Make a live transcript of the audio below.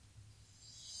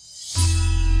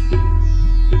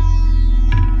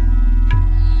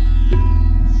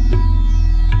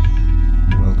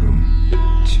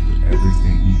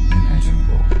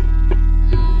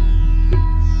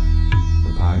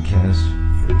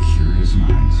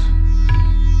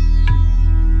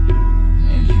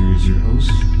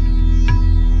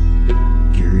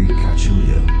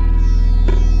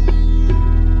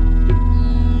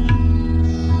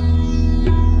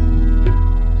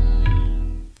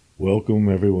Welcome,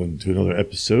 everyone, to another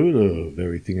episode of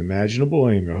Everything Imaginable.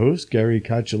 I am your host, Gary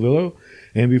Cacciolillo.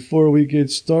 And before we get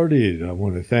started, I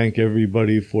want to thank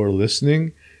everybody for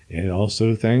listening and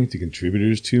also thank the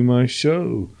contributors to my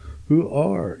show, who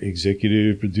are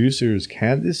executive producers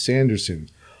Candace Sanderson,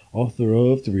 author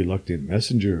of The Reluctant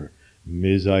Messenger,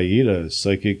 Ms. Aida,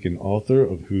 psychic and author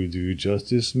of Hoodoo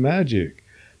Justice Magic,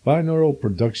 binaural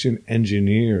production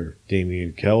engineer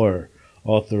Damian Keller,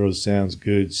 author of Sounds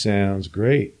Good, Sounds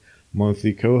Great,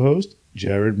 monthly co-host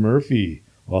Jared Murphy,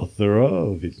 author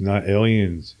of It's Not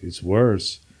Aliens, It's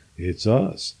Worse, It's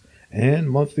Us, and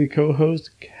monthly co-host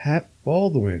Kat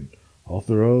Baldwin,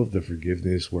 author of The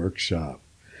Forgiveness Workshop.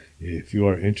 If you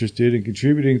are interested in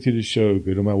contributing to the show,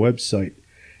 go to my website,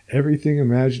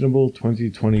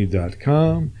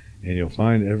 everythingimaginable2020.com, and you'll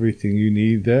find everything you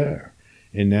need there.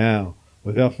 And now,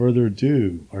 without further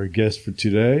ado, our guest for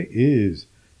today is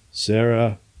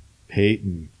Sarah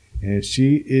Payton. And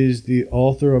she is the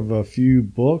author of a few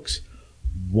books,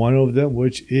 one of them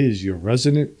which is Your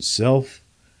Resonant Self,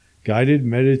 Guided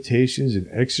Meditations and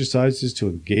Exercises to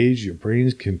Engage Your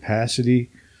Brain's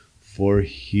Capacity for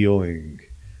Healing.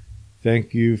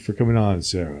 Thank you for coming on,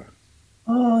 Sarah.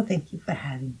 Oh, thank you for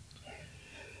having me.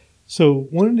 So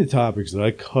one of the topics that I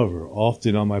cover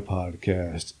often on my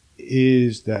podcast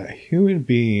is that human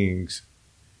beings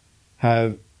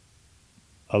have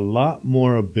a lot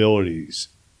more abilities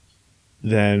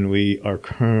than we are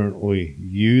currently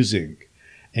using.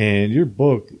 And your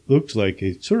book looks like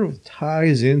it sort of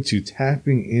ties into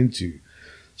tapping into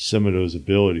some of those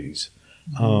abilities.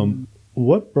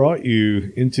 What brought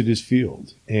you into this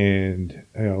field? And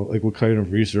what kind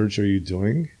of research are you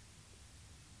doing?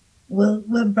 Well,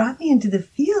 what brought me into the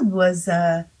field was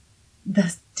the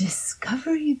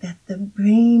discovery that the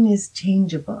brain is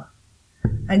changeable.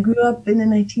 I grew up in the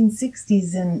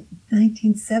 1960s and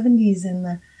 1970s, and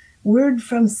the word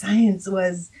from science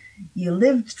was you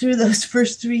lived through those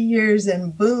first 3 years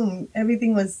and boom,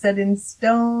 everything was set in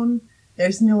stone.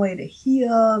 There's no way to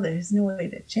heal. There's no way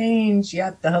to change. You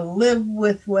have to live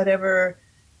with whatever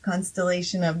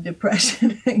constellation of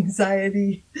depression,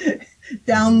 anxiety,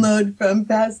 download from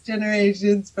past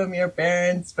generations, from your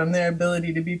parents, from their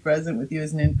ability to be present with you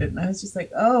as an infant. And I was just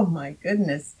like, oh my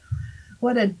goodness,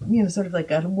 what a, sort of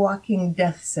like a walking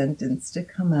death sentence to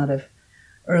come out of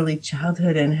early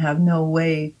childhood and have no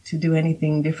way to do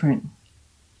anything different.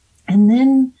 And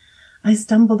then I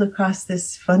stumbled across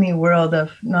this funny world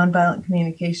of nonviolent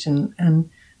communication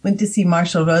and went to see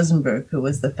Marshall Rosenberg, who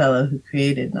was the fellow who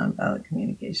created nonviolent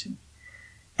communication.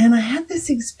 And I had this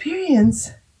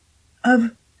experience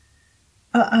of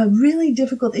a really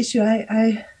difficult issue.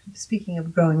 I speaking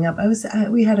of growing up,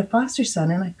 we had a foster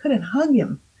son and I couldn't hug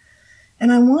him.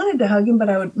 And I wanted to hug him,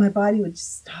 but my body would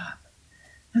just stop.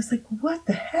 I was like, what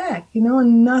the heck?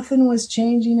 And nothing was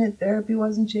changing it. Therapy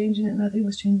wasn't changing it. Nothing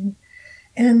was changing it.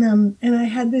 And I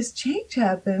had this change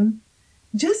happen.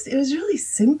 It was really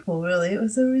simple, really. It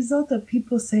was a result of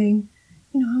people saying,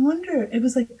 I wonder, it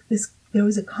was like this, there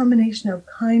was a combination of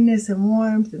kindness and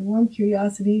warm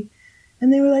curiosity.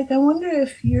 And they were like, I wonder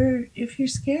if you're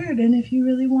scared and if you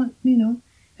really want,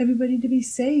 everybody to be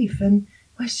safe, and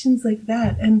questions like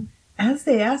that. And as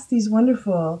they asked these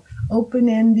wonderful,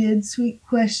 open-ended, sweet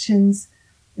questions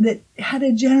that had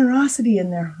a generosity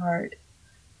in their heart,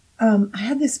 I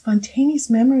had this spontaneous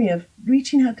memory of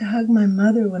reaching out to hug my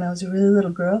mother when I was a really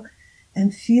little girl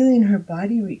and feeling her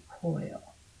body recoil.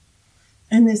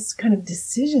 And this kind of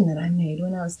decision that I made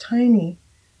when I was tiny,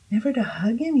 never to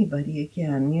hug anybody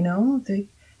again,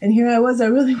 And here I was, I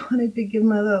really wanted to give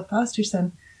my little foster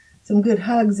son some good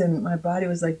hugs, and my body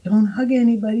was like, don't hug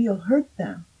anybody, you'll hurt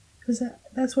them. Because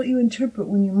that's what you interpret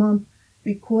when your mom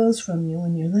recoils from you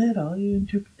when you're little. You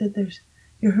interpret that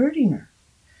you're hurting her.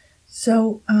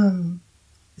 So I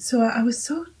was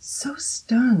so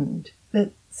stunned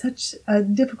that such a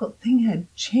difficult thing had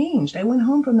changed. I went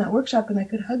home from that workshop and I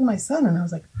could hug my son, and I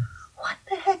was like, what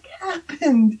the heck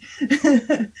happened?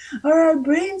 Are our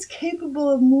brains capable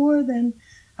of more than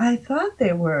I thought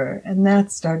they were? And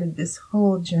that started this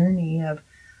whole journey of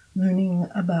learning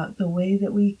about the way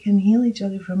that we can heal each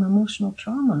other from emotional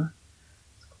trauma.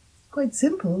 It's quite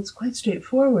simple, it's quite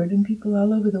straightforward, and people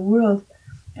all over the world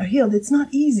are healed. It's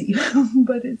not easy,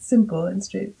 but it's simple and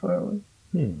straightforward.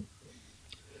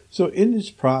 So in this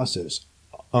process,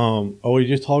 are we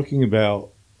just talking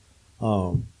about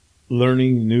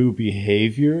learning new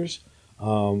behaviors?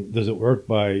 Does it work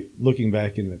by looking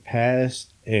back in the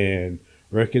past and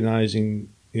recognizing,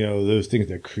 those things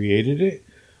that created it?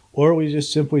 Or are we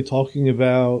just simply talking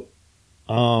about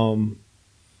rerouting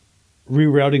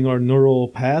our neural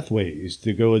pathways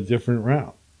to go a different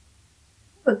route?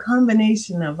 A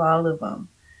combination of all of them.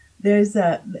 there's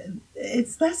a,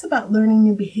 it's less about learning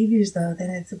new behaviors though than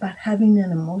it's about having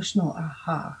an emotional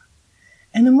aha.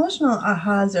 And emotional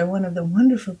ahas are one of the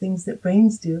wonderful things that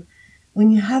brains do. When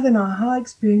you have an aha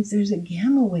experience, there's a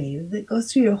gamma wave that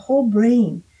goes through your whole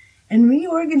brain and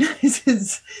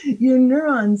reorganizes your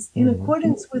neurons in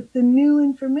accordance with the new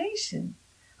information.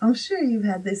 I'm sure you've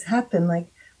had this happen, like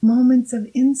moments of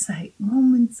insight,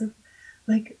 moments of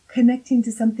like connecting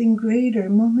to something greater,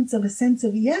 moments of a sense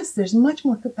of, yes, there's much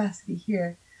more capacity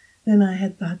here than I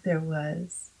had thought there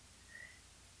was.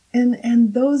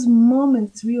 And those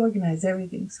moments reorganize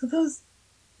everything. So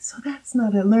that's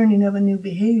not a learning of a new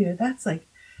behavior. That's like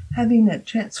having a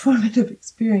transformative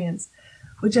experience,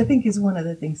 which I think is one of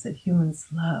the things that humans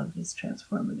love, is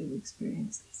transformative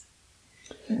experiences.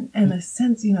 And a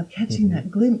sense, catching that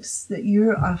glimpse that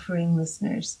you're offering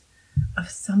listeners of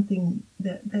something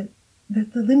that the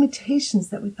limitations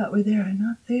that we thought were there are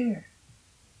not there.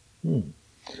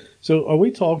 So are we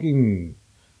talking,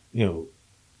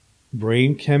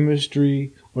 brain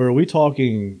chemistry, or are we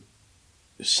talking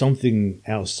something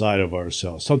outside of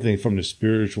ourselves, something from the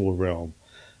spiritual realm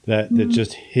that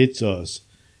just hits us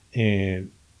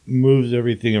and moves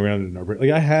everything around in our brain?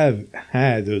 Like, I have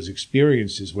had those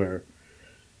experiences where,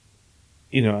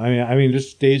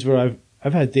 just days where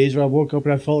I've had days where I woke up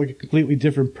and I felt like a completely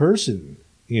different person,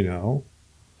 and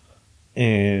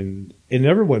it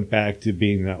never went back to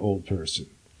being that old person.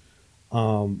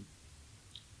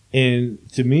 And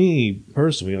to me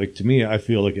personally, I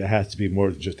feel like it has to be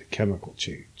more than just a chemical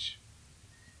change.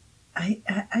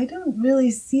 I don't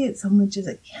really see it so much as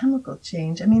a chemical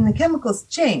change. I mean, the chemicals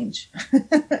change.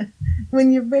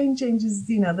 When your brain changes,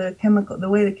 the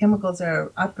way the chemicals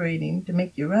are operating to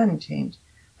make you run change.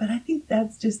 But I think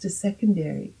that's just a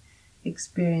secondary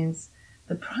experience.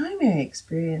 The primary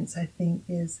experience, I think,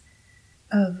 is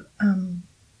of,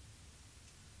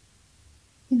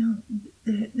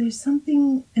 there's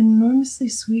something enormously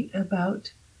sweet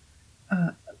about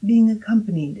being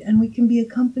accompanied. And we can be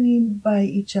accompanied by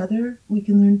each other. We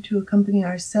can learn to accompany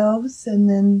ourselves and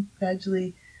then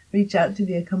gradually reach out to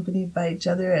be accompanied by each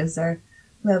other as our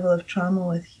level of trauma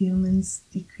with humans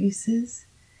decreases.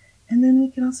 And then we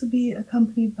can also be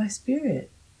accompanied by spirit.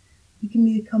 We can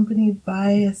be accompanied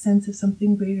by a sense of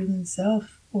something greater than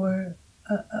self, or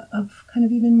of kind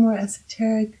of even more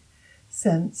esoteric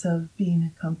sense of being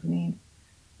accompanied.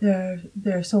 There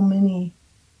are so many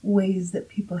ways that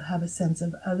people have a sense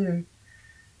of other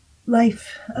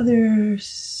life, other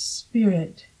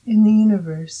spirit in the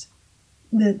universe,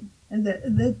 that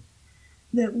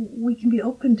we can be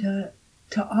open to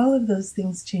all of those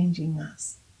things changing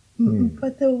us.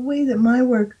 But the way that my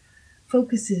work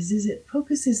focuses is it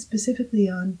focuses specifically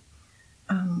on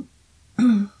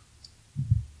the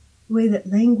way that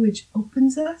language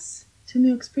opens us to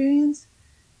new experience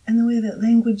and the way that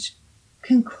language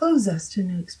can close us to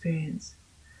new experience.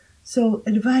 So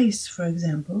advice, for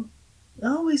example,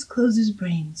 always closes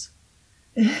brains,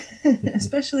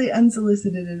 especially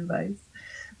unsolicited advice,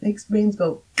 makes brains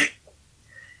go,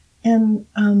 and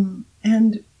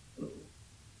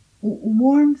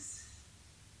warmth,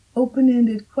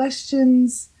 open-ended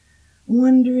questions,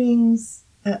 wonderings,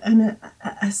 and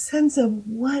a sense of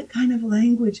what kind of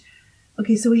language.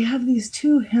 Okay, so we have these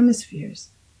two hemispheres.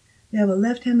 We have a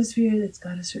left hemisphere that's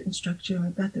got a certain structure, and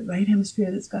we've got the right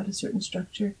hemisphere that's got a certain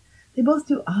structure. They both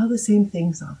do all the same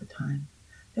things all the time.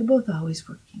 They're both always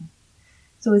working.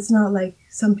 So it's not like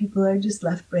some people are just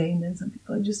left-brained and some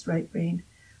people are just right-brained.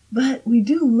 But we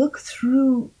do look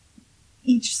through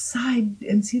each side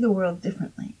and see the world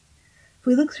differently. If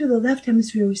we look through the left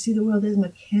hemisphere, we see the world as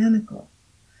mechanical.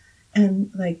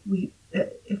 And like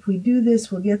if we do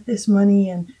this, we'll get this money,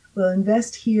 and we'll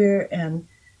invest here, and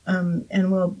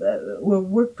we'll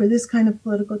work for this kind of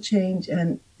political change,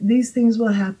 and these things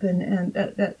will happen, and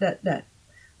that.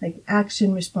 Like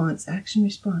action, response.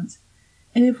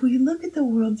 And if we look at the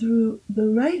world through the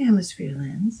right hemisphere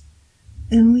lens,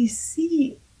 and we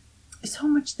see so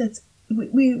much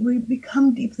we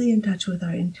become deeply in touch with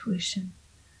our intuition.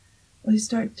 We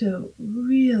start to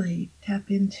really tap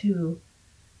into,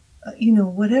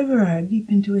 whatever our deep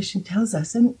intuition tells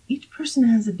us. And each person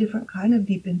has a different kind of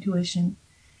deep intuition,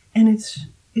 and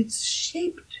it's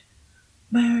shaped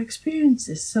by our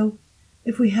experiences. So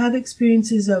if we have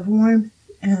experiences of warmth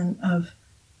and of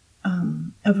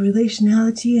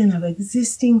relationality and of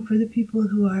existing for the people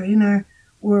who are in our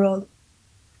world,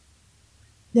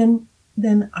 then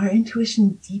our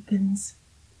intuition deepens.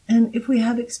 And if we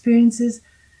have experiences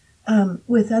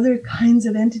with other kinds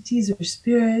of entities or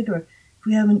spirit, or if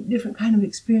we have a different kind of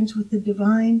experience with the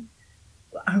divine,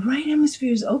 our right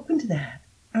hemisphere is open to that.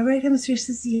 Our right hemisphere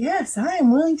says, yes, I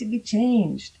am willing to be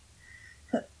changed.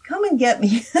 come and get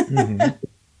me. Mhm.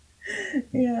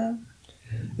 Yeah.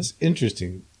 That's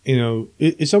interesting.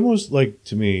 It's almost like,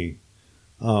 to me,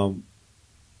 um,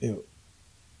 you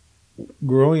know,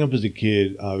 growing up as a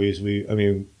kid, obviously, I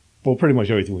mean, well, pretty much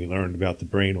everything we learned about the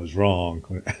brain was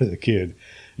wrong as a kid.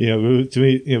 To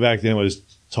me, back then I was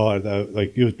taught that,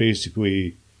 like, it was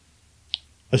basically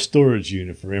a storage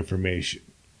unit for information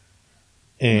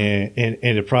and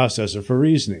a processor for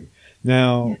reasoning.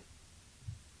 Now,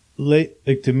 like,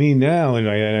 to me now, and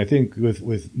I think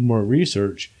with more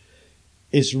research,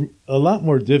 it's a lot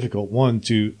more difficult, one,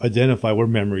 to identify where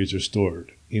memories are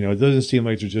stored. It doesn't seem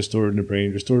like they're just stored in the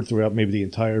brain. They're stored throughout maybe the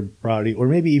entire body, or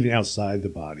maybe even outside the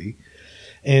body.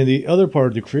 And the other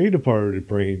part, the creative part of the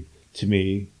brain, to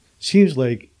me, seems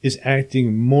like is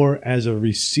acting more as a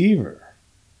receiver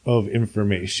of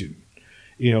information,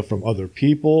 from other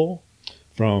people,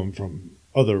 from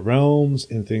other realms,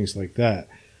 and things like that.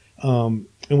 And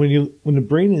when the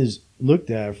brain is looked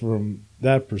at from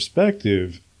that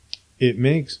perspective, it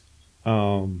makes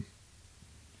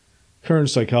current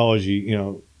psychology,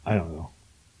 I don't know,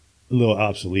 a little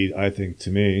obsolete, I think, to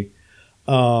me.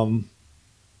 You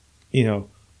know,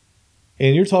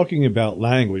 and you're talking about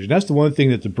language, and that's the one thing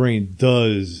that the brain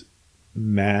does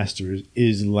master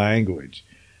is language.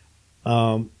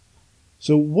 So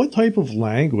what type of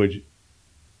language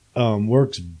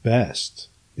works best,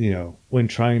 when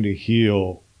trying to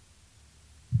heal,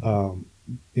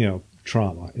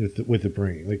 trauma with the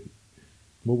brain? Like,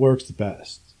 what works the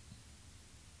best?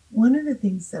 One of the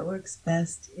things that works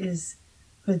best is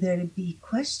for there to be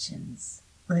questions,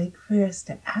 like for us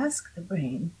to ask the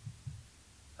brain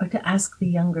or to ask the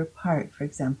younger part, for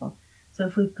example. So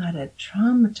if we've got a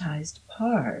traumatized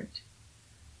part,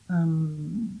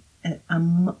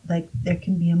 like there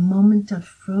can be a moment of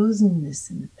frozenness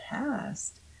in the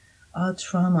past. All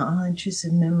trauma, all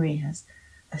intrusive memory has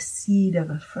a seed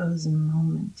of a frozen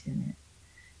moment in it.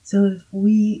 So if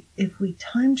we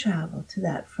time travel to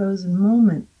that frozen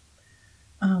moment,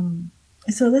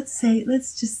 so let's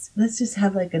just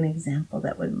have like an example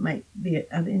that might be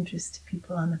of interest to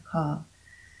people on the call.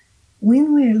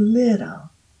 When we're little,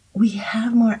 we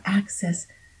have more access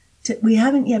to. We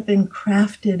haven't yet been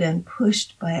crafted and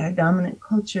pushed by our dominant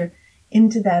culture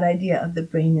into that idea of the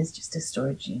brain as just a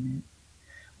storage unit.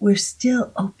 We're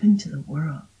still open to the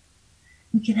world.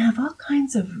 We can have all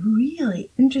kinds of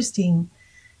really interesting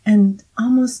and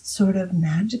almost sort of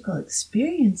magical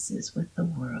experiences with the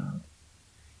world.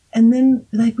 And then,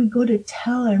 like, we go to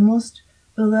tell our most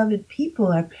beloved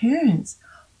people, our parents,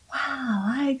 wow,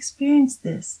 I experienced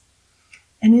this.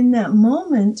 And in that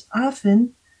moment,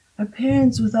 often, our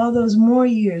parents, with all those more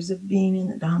years of being in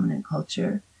the dominant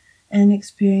culture and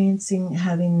experiencing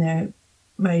having their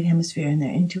right hemisphere and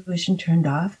their intuition turned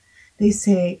off, they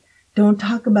say, don't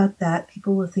talk about that.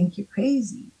 People will think you're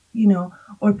crazy,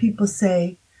 or people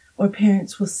say, or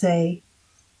parents will say,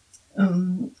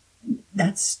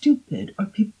 that's stupid.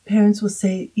 Or parents will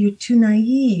say, you're too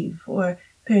naive. Or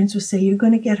parents will say, you're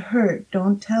going to get hurt.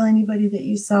 Don't tell anybody that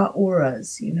you saw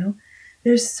auras,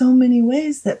 There's so many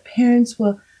ways that parents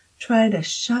will try to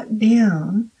shut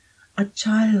down a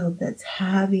child that's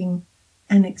having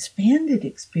an expanded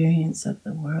experience of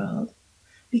the world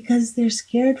because they're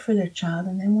scared for their child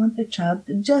and they want the child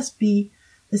to just be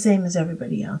the same as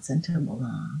everybody else and to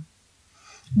belong.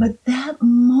 But that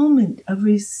moment of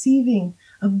receiving,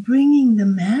 of bringing the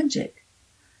magic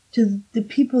to the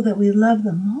people that we love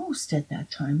the most at that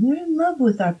time, we're in love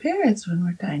with our parents when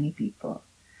we're tiny people,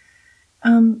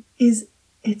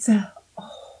 it's a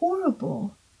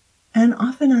horrible and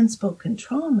often unspoken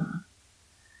trauma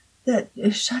that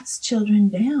shuts children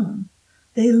down.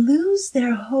 They lose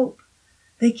their hope.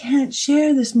 They can't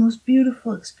share this most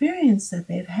beautiful experience that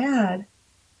they've had.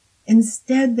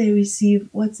 Instead, they receive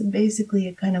what's basically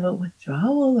a kind of a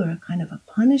withdrawal or a kind of a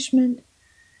punishment.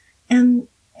 And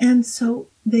so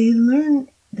they learn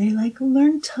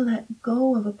to let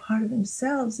go of a part of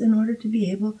themselves in order to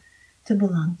be able to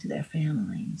belong to their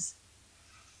families.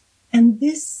 And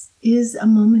this is a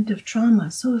moment of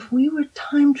trauma. So if we were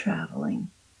time traveling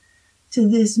to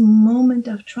this moment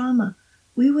of trauma,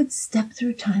 we would step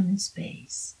through time and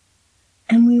space.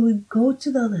 And we would go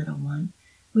to the little one.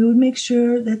 We would make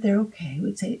sure that they're okay.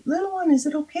 We'd say, little one, is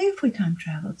it okay if we time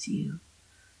travel to you?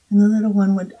 And the little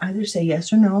one would either say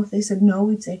yes or no. If they said no,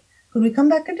 we'd say, could we come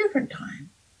back a different time?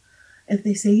 If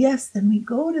they say yes, then we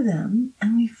go to them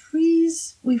and we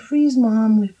freeze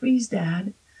mom, we freeze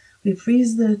dad, we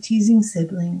freeze the teasing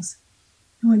siblings.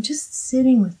 And we're just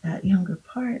sitting with that younger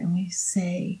part and we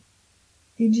say,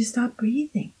 did you stop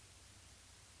breathing?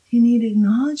 Do you need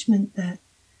acknowledgement that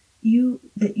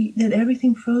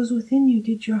everything froze within you?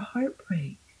 Did your heart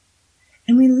break?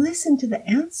 And we listen to the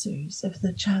answers. If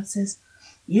the child says,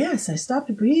 yes, I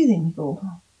stopped breathing, we go,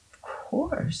 oh, of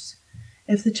course.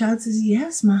 If the child says,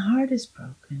 yes, my heart is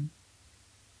broken,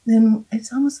 then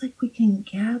it's almost like we can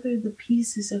gather the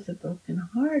pieces of the broken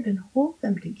heart and hold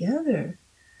them together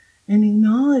and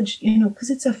acknowledge, because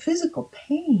it's a physical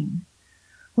pain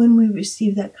when we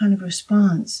receive that kind of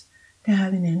response to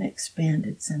having an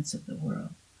expanded sense of the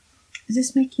world. Is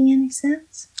this making any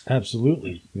sense?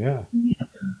 Absolutely, yeah.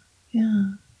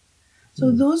 Yeah.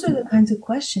 So those are the kinds of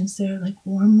questions. They're like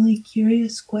warmly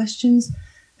curious questions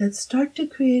that start to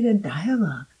create a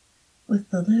dialogue with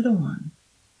the little one.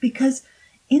 Because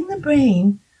in the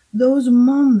brain, those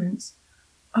moments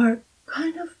are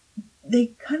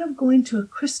they kind of go into a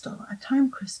crystal, a time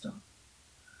crystal,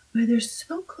 where they're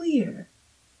so clear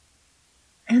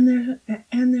and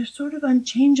they're sort of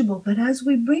unchangeable. But as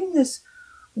we bring this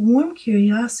warm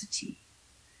curiosity,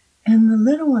 and the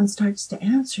little one starts to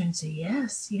answer and say,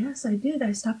 yes, I did.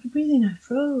 I stopped breathing. I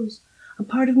froze. A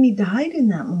part of me died in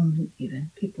that moment,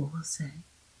 even, people will say.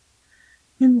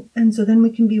 And so then we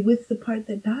can be with the part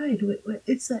that died.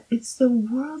 It's the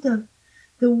world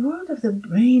of the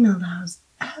brain allows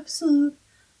absolute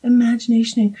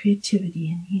imagination and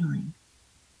creativity and healing.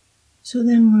 So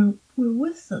then we're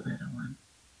with the little one.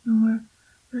 And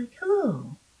we're like,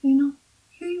 hello,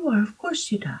 here you are. Of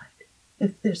course you died.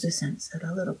 If there's a sense that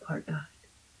a little part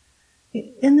died.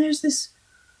 And there's this,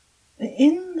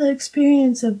 in the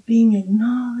experience of being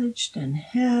acknowledged and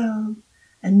held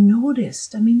and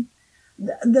noticed, the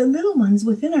little ones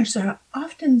within us are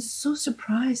often so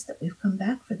surprised that we've come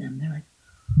back for them. They're like,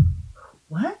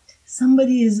 what?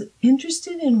 Somebody is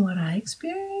interested in what I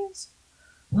experience?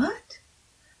 What?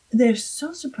 They're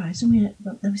so surprised.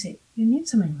 Let me say, you need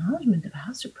some acknowledgement of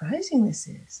how surprising this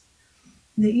is.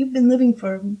 That you've been living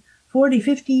for 40,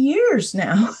 50 years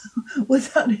now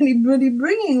without anybody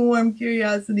bringing warm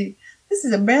curiosity. This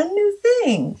is a brand new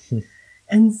thing.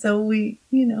 And so we're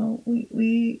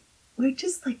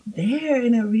just like there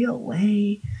in a real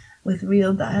way with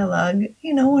real dialogue.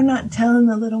 We're not telling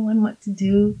the little one what to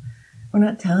do. We're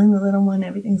not telling the little one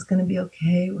everything's going to be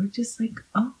okay. We're just like,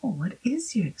 oh, what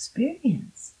is your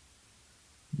experience?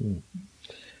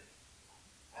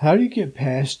 How do you get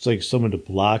past like some of the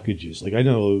blockages? Like I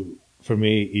know for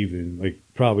me, even like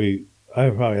I probably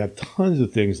have tons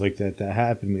of things like that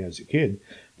happened to me as a kid,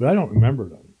 but I don't remember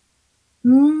them.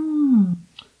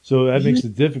 So that makes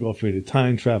it difficult for me to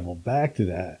time travel back to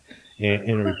that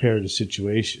and repair the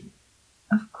situation.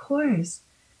 Of course.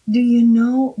 Do you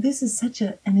know, this is such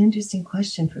an interesting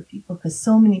question for people because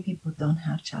so many people don't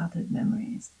have childhood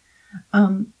memories.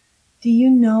 Do you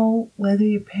know whether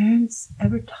your parents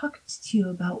ever talked to you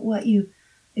about what you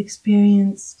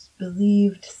experienced,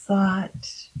 believed,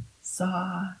 thought,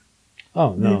 saw?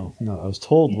 Oh, no. I was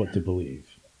told what to believe.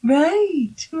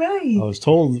 Right. I was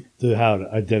told how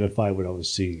to identify what I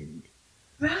was seeing.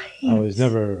 Right. I was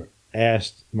never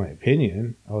asked my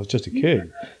opinion. I was just a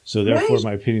kid. So therefore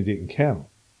my opinion didn't count.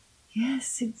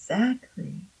 Yes,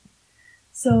 exactly.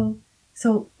 So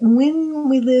when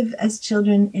we live as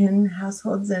children in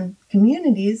households and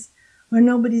communities where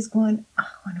nobody's going, oh,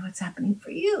 I wonder what's happening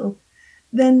for you,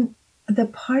 then the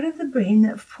part of the brain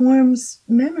that forms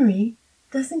memory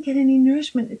doesn't get any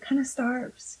nourishment. It kind of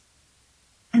starves.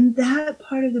 And that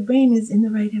part of the brain is in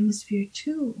the right hemisphere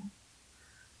too.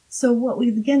 So what we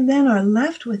again then are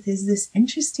left with is this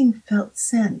interesting felt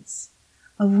sense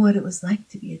of what it was like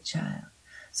to be a child.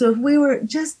 So if we were,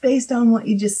 just based on what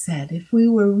you just said, if we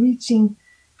were reaching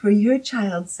for your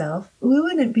child self, we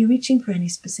wouldn't be reaching for any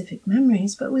specific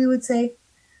memories, but we would say,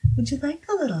 would you like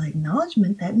a little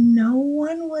acknowledgement that no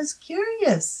one was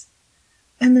curious?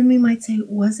 And then we might say,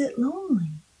 was it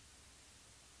lonely?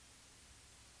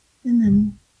 And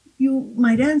then you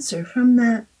might answer from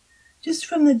that, just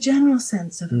from the general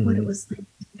sense of what it was like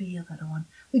to be a little one.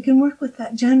 We can work with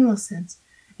that general sense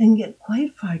and get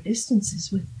quite far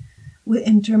distances with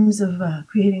in terms of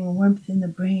creating warmth in the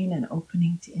brain and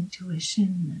opening to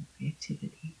intuition and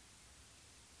creativity.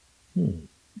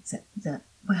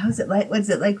 How's it like? What's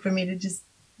it like for me to just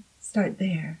start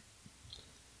there?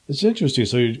 It's interesting.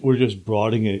 So we're just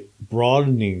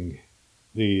broadening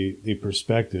the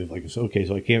perspective. Like, it's okay,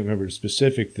 so I can't remember the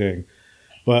specific thing,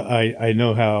 but I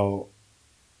know how,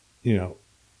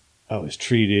 I was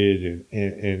treated,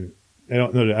 and I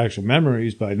don't know the actual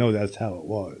memories, but I know that's how it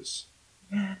was.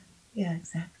 Yeah,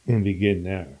 exactly. And begin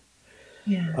there.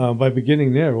 Yeah. By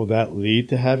beginning there, will that lead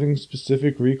to having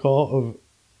specific recall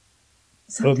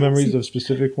of memories of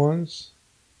specific ones?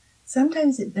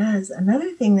 Sometimes it does.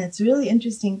 Another thing that's really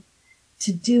interesting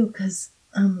to do, because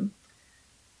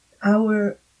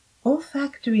our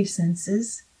olfactory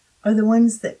senses are the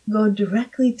ones that go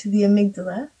directly to the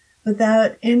amygdala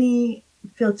without any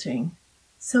filtering.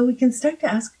 So we can start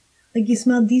to ask, like you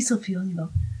smell diesel fuel and you go,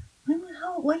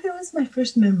 what was my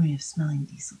first memory of smelling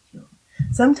diesel fuel?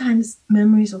 Sometimes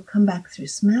memories will come back through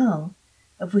smell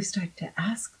if we start to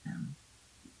ask them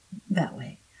that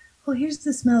way. Oh, here's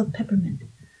the smell of peppermint.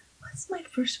 What was my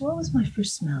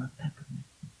first smell of peppermint?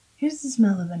 Here's the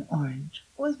smell of an orange.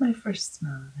 What was my first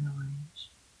smell of an orange?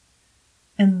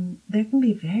 And there can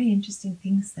be very interesting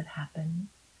things that happen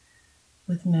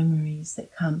with memories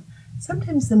that come.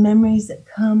 Sometimes the memories that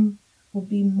come will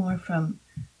be more from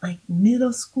like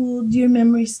middle school. Do your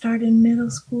memories start in middle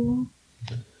school?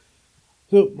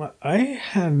 So I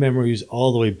have memories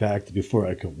all the way back to before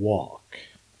I could walk.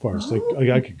 First, I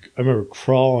remember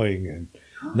crawling and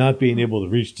not being able to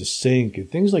reach the sink and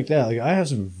things like that. Like I have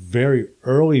some very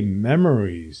early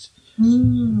memories,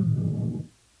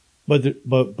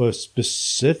 but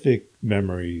specific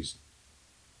memories.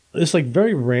 It's like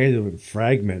very random and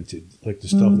fragmented, like the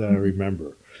stuff that I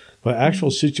remember. But actual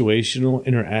situational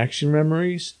interaction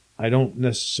memories, I don't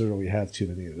necessarily have too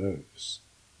many of those.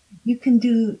 You can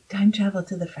do time travel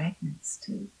to the fragments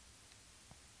too.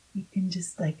 You can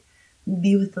just like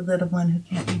be with the little one who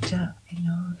can't reach up,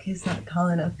 he's not tall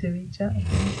enough to reach up. And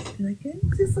just be like,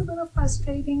 it's just a little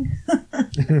frustrating. Not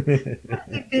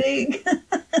big.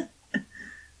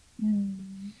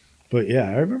 But yeah,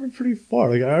 I remember pretty far.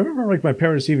 Like I remember like my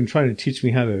parents even trying to teach me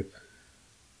how to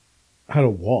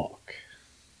walk.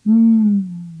 Because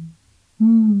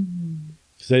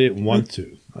I didn't want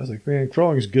to. I was like, man,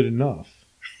 crawling is good enough.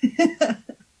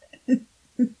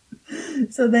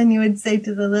 So then you would say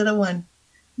to the little one,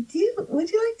 would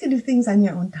you like to do things on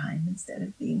your own time instead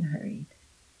of being hurried?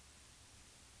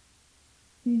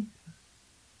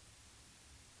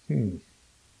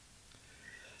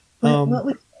 What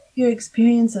was your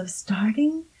experience of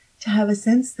starting to have a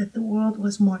sense that the world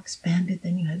was more expanded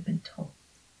than you had been told?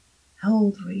 How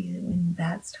old were you when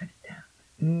that started to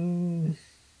happen?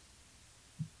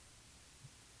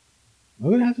 I'm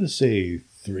going to have to say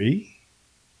 3.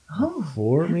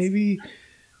 4 maybe.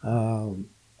 I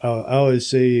would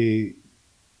say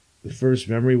the first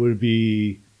memory would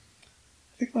be,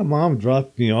 I think my mom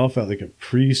dropped me off at like a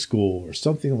preschool or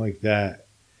something like that.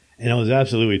 And I was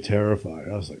absolutely terrified.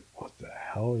 I was like, what the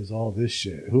hell is all this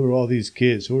shit? Who are all these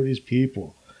kids? Who are these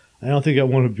people? I don't think I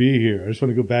want to be here. I just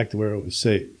want to go back to where it was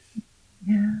safe.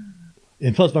 Yeah.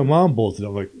 And plus my mom bolted.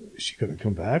 I'm like, is she going to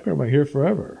come back or am I here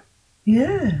forever?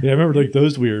 Yeah. Yeah, I remember like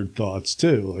those weird thoughts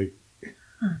too. Like,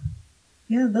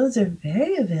 yeah, those are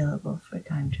very available for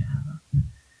time travel.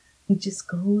 You just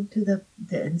go to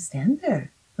and stand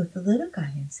there with the little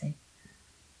guy and say,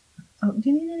 oh, do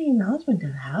you need any acknowledgement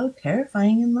of how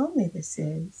terrifying and lonely this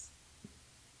is?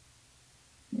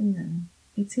 And then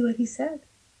you'd see what he said.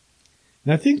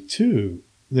 And I think too,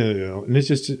 and I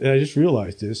just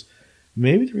realized this,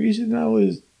 maybe the reason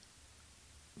I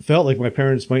felt like my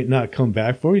parents might not come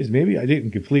back for me is maybe I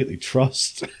didn't completely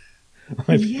trust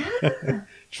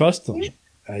trust them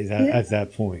at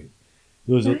that point.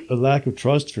 There was a lack of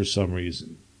trust for some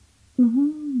reason.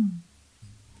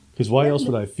 Because why else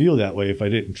would I feel that way if I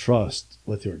didn't trust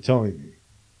what they were telling me?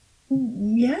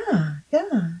 Yeah.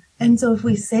 And so if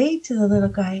we say to the little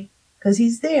guy, because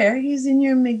he's there, he's in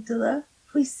your amygdala,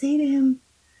 if we say to him,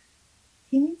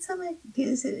 you need some,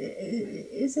 is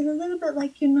it a little bit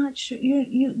like you're not sure,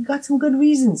 you got some good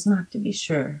reasons not to be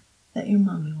sure that your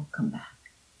mommy will come back?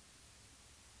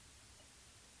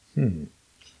 I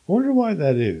wonder why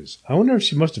that is. I wonder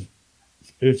if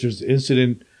if there's an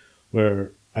incident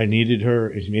where I needed her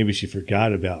and maybe she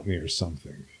forgot about me or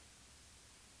something.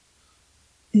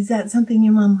 Is that something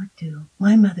your mom would do?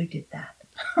 My mother did that.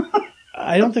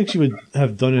 I don't think she would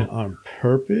have done it on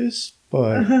purpose,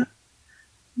 but...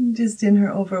 Just in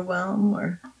her overwhelm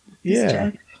or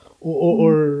distract.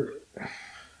 Or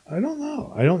I don't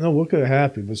know. I don't know what could have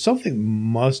happened, but something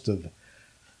must have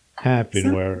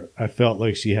happened where I felt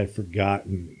like she had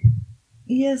forgotten me.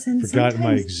 Yes, and forgotten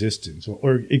my existence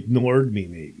or ignored me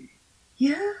maybe.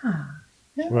 Yeah.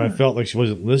 Where I felt like she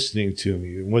wasn't listening to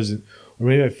me. Or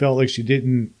maybe I felt like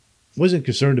she wasn't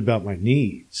concerned about my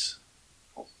needs.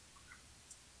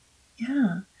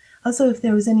 Yeah. Also, if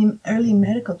there was any early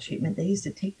medical treatment, they used to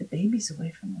take the babies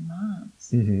away from the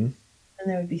moms. And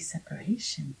there would be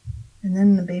separation. And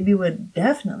then the baby would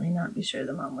definitely not be sure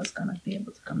the mom was going to be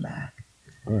able to come back.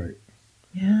 Right.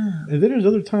 Yeah. And then there's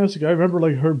other times, like I remember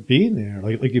like her being there.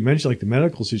 Like you mentioned, like the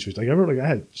medical situation. Like I remember like I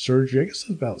had surgery. I guess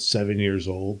I was about 7 years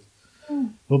old.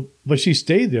 But she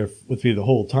stayed there with me the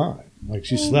whole time. Like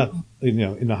she slept,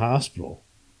 in the hospital.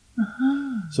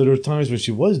 So there were times when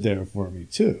she was there for me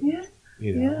too.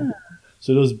 Yeah.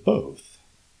 So it was both.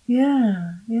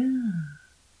 Yeah, yeah.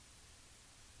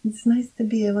 It's nice to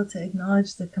be able to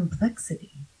acknowledge the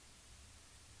complexity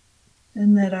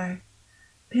and that our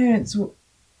parents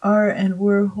are and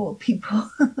were whole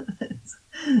people.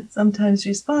 Sometimes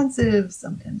responsive,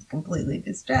 sometimes completely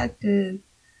distracted.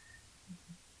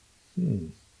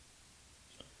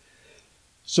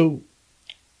 So,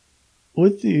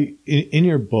 with in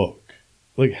your book,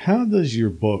 like, how does your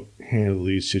book handle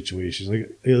these situations?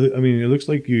 Like, I mean, it looks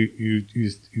like you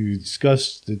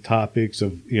discuss the topics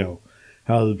of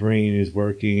how the brain is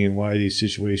working and why these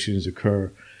situations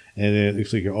occur, and then it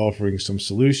looks like you're offering some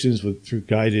solutions through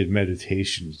guided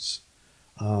meditations.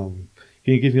 Can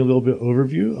you give me a little bit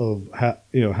overview of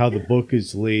how the book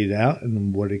is laid out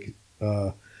and what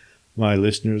my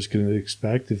listeners can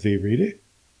expect if they read it?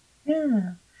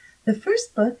 Yeah. The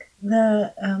first book,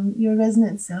 the Your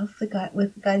Resonant Self,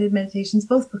 with guided meditations,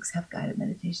 both books have guided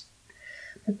meditation.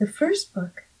 But the first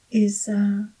book is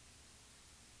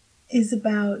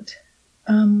about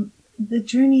the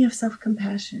journey of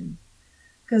self-compassion,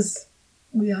 because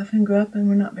we often grow up and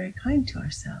we're not very kind to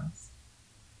ourselves.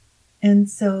 And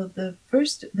so the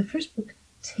first book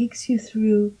takes you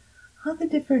through all the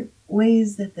different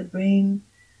ways that the brain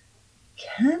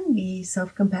can be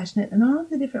self-compassionate and all of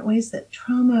the different ways that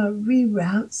trauma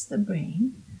reroutes the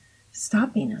brain,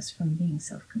 stopping us from being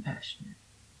self-compassionate.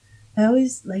 I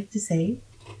always like to say,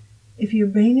 if your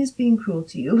brain is being cruel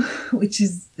to you, which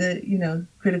is the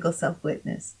critical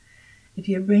self-witness, if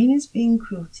your brain is being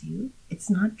cruel to you, it's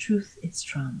not truth, it's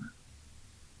trauma.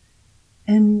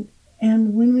 And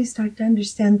when we start to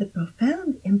understand the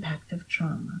profound impact of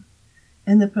trauma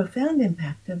and the profound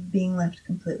impact of being left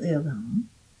completely alone,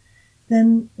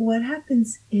 then what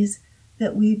happens is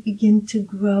that we begin to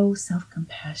grow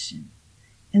self-compassion.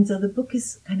 And so the book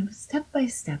is kind of step by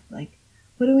step, like,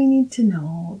 what do we need to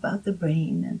know about the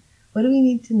brain? And what do we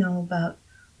need to know about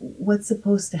what's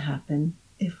supposed to happen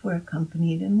if we're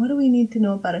accompanied? And what do we need to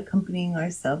know about accompanying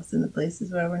ourselves in the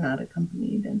places where we're not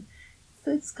accompanied? And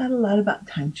so it's got a lot about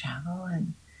time travel.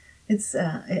 And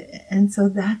so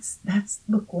that's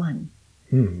book one.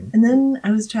 Mm-hmm. And then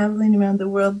I was traveling around the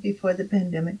world before the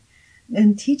pandemic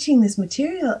and teaching this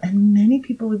material, and many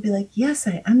people would be like, yes,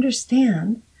 I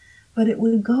understand, but it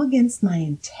would go against my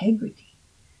integrity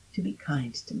to be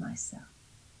kind to myself.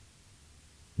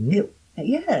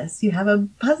 Yes, you have a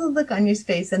puzzled look on your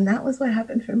face, and that was what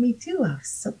happened for me too. I was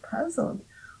so puzzled.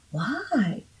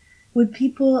 Why would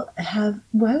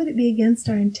it be against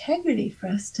our integrity for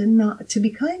us to be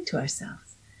kind to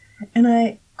ourselves? And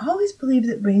I always believed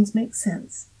that brains make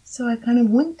sense. So I kind of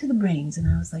went to the brains and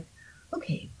I was like,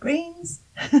 okay, brains,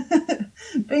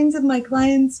 brains of my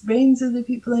clients, brains of the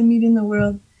people I meet in the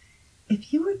world.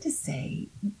 If you were to say,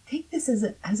 take this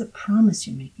as a promise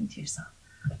you're making to yourself.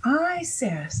 I,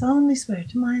 Sarah, solemnly swear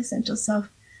to my essential self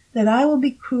that I will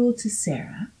be cruel to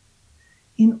Sarah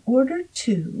in order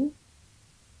to,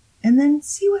 and then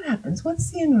see what happens. What's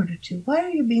the in order to? Why are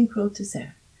you being cruel to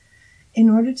Sarah? In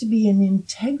order to be in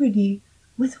integrity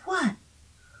with what?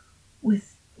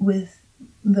 With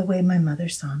the way my mother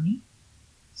saw me,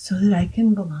 so that I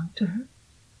can belong to her.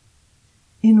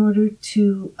 In order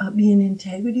to be in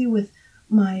integrity with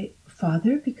my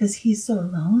father, because he's so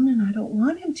alone and I don't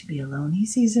want him to be alone. He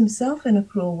sees himself in a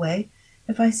cruel way.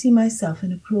 If I see myself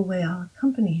in a cruel way, I'll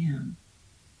accompany him.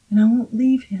 And I won't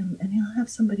leave him, and he'll have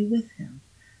somebody with him.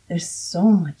 There's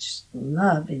so much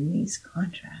love in these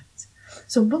contracts.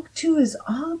 So book 2 is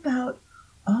all about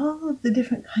all of the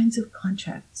different kinds of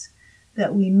contracts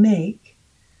that we make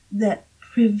that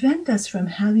prevent us from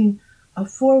having a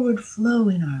forward flow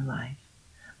in our life.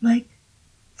 Like,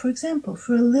 for example,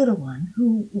 for a little one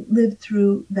who lived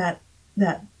through that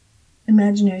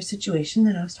imaginary situation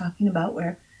that I was talking about,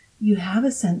 where you have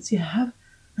a sense, you have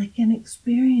like an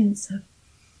experience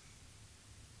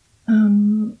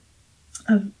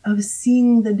of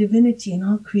seeing the divinity in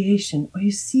all creation, or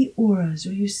you see auras,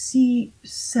 or you see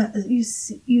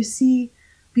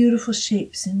beautiful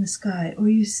shapes in the sky, or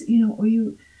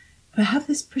you have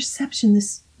this perception,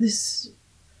 this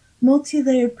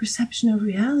multi-layered perception of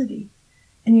reality,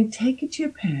 and you take it to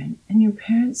your parent, and your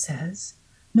parent says,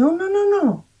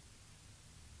 no.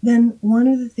 Then one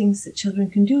of the things that children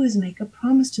can do is make a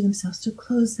promise to themselves to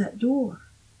close that door,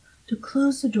 to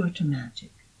close the door to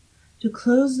magic, to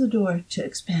close the door to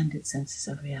expanded senses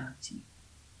of reality.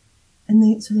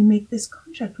 And so they make this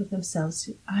contract with themselves.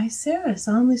 I, Sarah,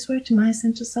 solemnly swear to my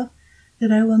essential self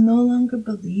that I will no longer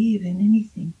believe in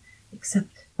anything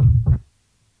except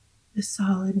the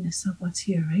solidness of what's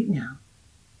here right now.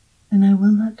 And I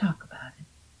will not talk about it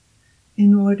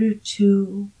in order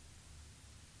to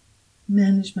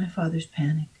manage my father's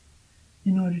panic,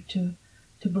 in order to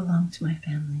to belong to my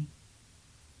family.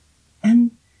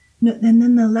 And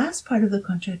then the last part of the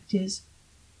contract is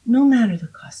no matter the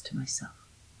cost to myself.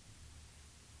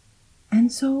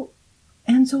 And so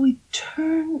we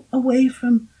turn away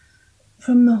from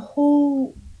the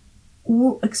whole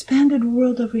expanded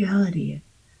world of reality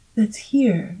that's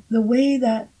here, the way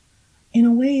that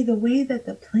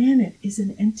the planet is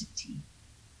an entity,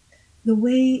 the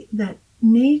way that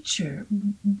nature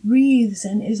breathes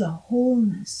and is a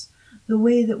wholeness, the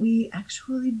way that we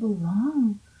actually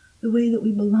belong, the way that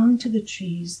we belong to the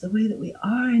trees, the way that we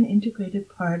are an integrated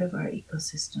part of our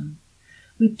ecosystem.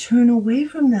 We turn away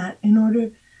from that in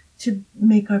order to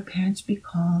make our parents be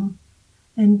calm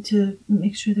and to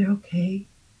make sure they're okay,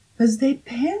 because they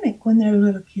panic when their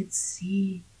little kids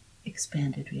see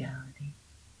expanded reality.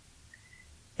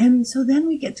 And so then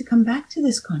we get to come back to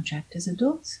this contract as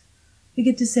adults. We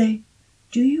get to say,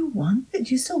 do you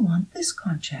still want this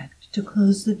contract to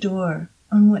close the door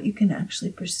on what you can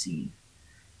actually perceive?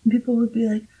 And people would be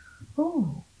like,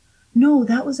 oh, no,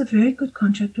 that was a very good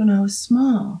contract when I was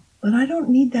small, but I don't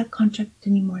need that contract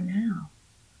anymore now.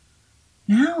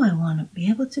 Now I want to be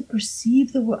able to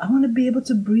perceive the world. I want to be able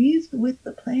to breathe with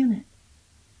the planet.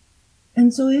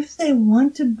 And so if they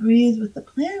want to breathe with the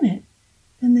planet,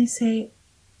 then they say,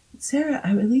 Sarah,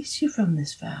 I release you from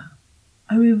this vow.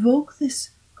 I revoke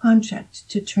this contract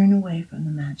to turn away from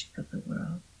the magic of the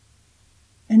world.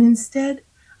 And instead,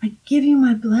 I give you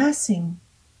my blessing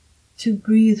to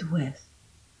breathe with.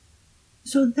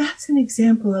 So that's an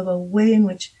example of a way in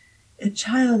which a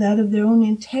child, out of their own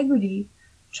integrity,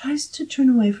 tries to turn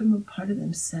away from a part of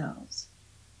themselves.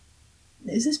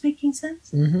 Is this making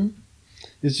sense? Mm-hmm.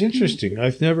 It's interesting.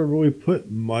 I've never really put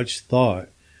much thought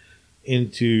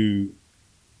into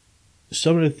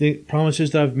some of the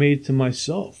promises that I've made to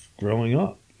myself growing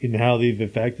up and how they've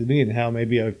affected me and how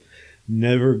maybe I've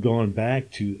never gone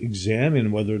back to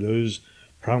examine whether those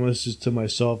promises to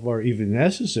myself are even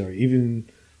necessary, even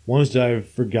ones that I've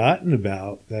forgotten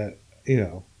about that,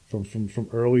 from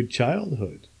early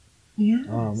childhood. Yes.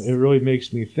 It really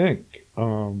makes me think,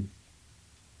 and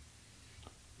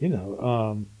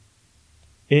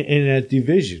that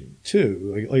division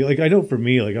too. Like I know for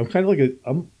me, I'm kind of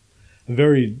I'm a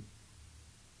very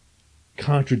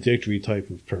contradictory type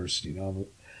of person.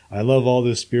 I love all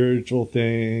the spiritual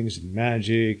things and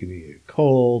magic and the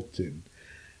occult and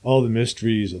all the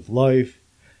mysteries of life.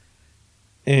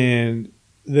 And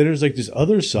then there's this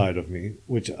other side of me,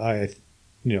 which I,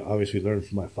 obviously learned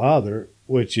from my father,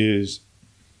 which is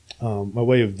my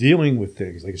way of dealing with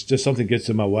things. Like it's just something gets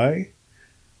in my way.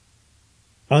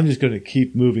 I'm just going to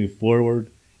keep moving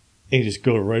forward and just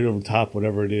go right over the top of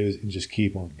whatever it is and just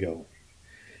keep on going.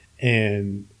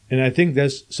 And I think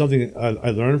that's something I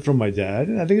learned from my dad.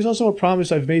 And I think it's also a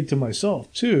promise I've made to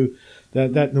myself, too,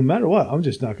 that no matter what, I'm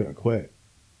just not going to quit.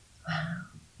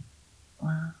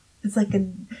 Wow. It's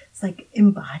like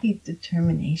embodied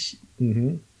determination.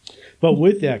 Mm-hmm. But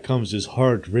with that comes this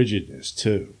hard rigidness,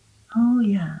 too. Oh,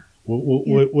 yeah.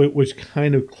 Which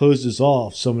kind of closes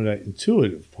off some of that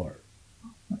intuitive part.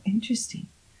 Oh, interesting.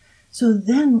 So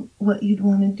then what you'd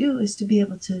want to do is to be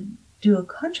able to do a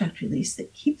contract release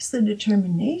that keeps the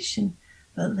determination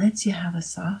but lets you have a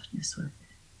softness with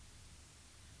it.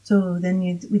 So then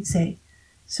we'd say,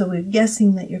 so we're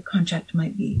guessing that your contract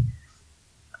might be,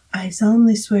 I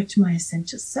solemnly swear to my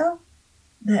essential self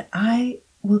that I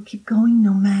will keep going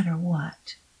no matter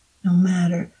what, no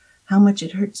matter how much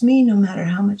it hurts me, no matter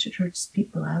how much it hurts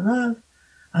people I love.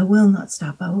 I will not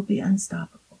stop. I will be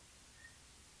unstoppable.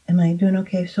 Am I doing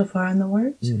okay so far on the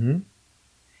words? Mm-hmm.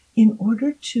 In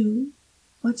order to,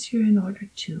 what's your in order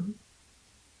to?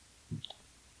 It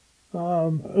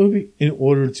would be in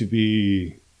order to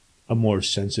be a more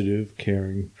sensitive,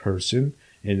 caring person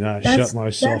and not shut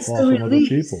myself off from other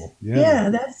people. Yeah,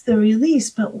 that's the release.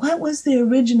 But what was the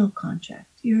original contract?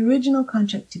 Your original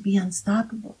contract to be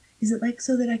unstoppable. Is it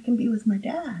so that I can be with my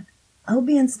dad? I'll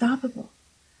be unstoppable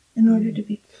in order to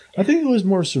be. I think it was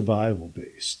more survival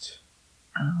based.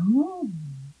 Oh.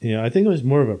 I think it was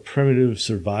more of a primitive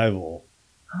survival.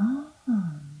 Oh.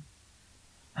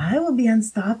 I will be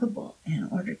unstoppable in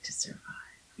order to survive.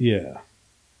 Yeah.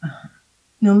 Uh-huh.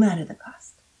 No matter the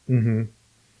cost. Mm-hmm.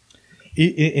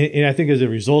 Okay. And I think as a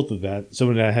result of that, some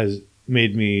of that has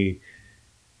made me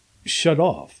shut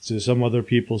off to some other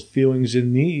people's feelings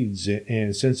and needs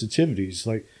and sensitivities.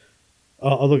 Like,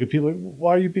 I'll look at people like,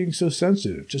 why are you being so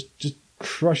sensitive? Just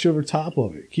crush over top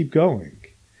of it. Keep going.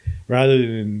 Rather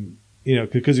than,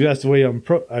 because that's the way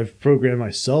I've programmed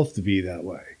myself to be that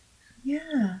way.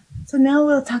 Yeah. So now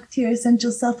we'll talk to your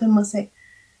essential self and we'll say,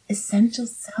 essential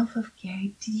self of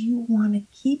Gary, do you want to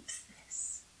keep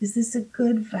this? Is this a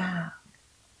good vow?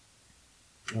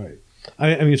 Right.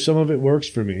 I mean, some of it works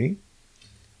for me,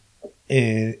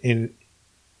 and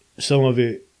some of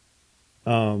it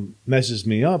messes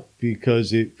me up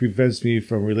because it prevents me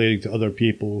from relating to other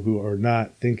people who are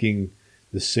not thinking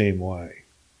the same way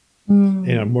and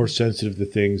are more sensitive to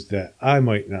things that I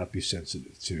might not be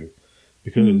sensitive to.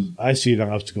 Because I see an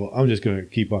obstacle, I'm just going to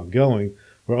keep on going.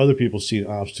 Where other people see an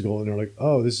obstacle and they're like,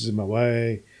 "Oh, this is in my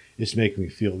way. It's making me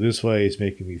feel this way. It's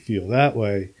making me feel that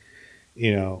way,"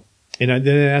 you know. And then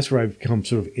that's where I become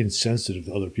sort of insensitive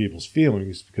to other people's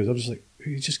feelings because I'm just like,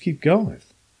 you just keep going.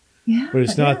 Yeah. But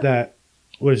it's not that.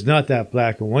 Well, it's not that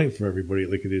black and white for everybody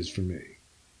like it is for me.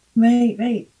 Right,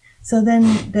 right. So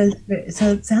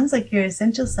so it sounds like your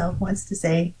essential self wants to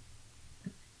say,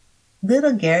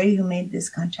 little Gary who made this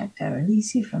contract, I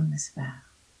release you from this vow.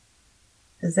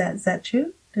 Is that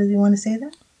true? Does he want to say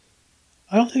that?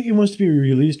 I don't think he wants to be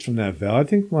released from that vow. I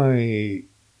think my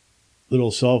little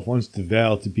self wants the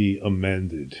vow to be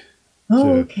amended.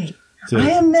 Oh, okay. I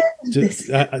amend this.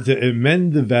 To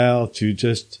amend the vow to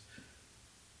just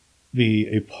be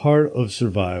a part of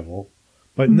survival,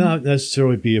 but not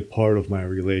necessarily be a part of my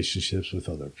relationships with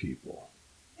other people.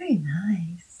 Very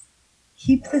nice.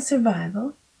 Keep the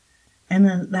survival and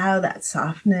allow that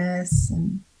softness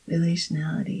and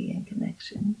relationality and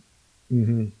connection.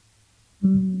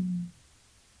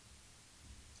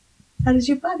 How does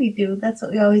your body do? That's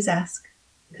what we always ask.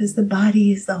 Because the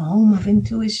body is the home of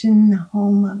intuition, the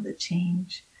home of the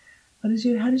change. How does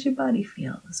your body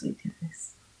feel as we do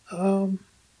this? I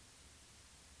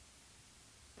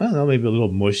don't know, maybe a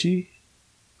little mushy.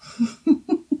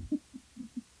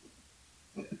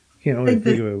 Can't really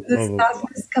think of it. The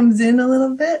softness comes in a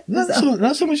little bit?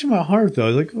 Not so much in my heart, though.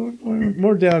 Like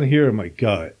more down here in my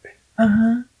gut.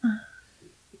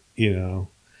 You know?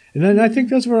 And then I think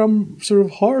that's where I'm sort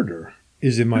of harder.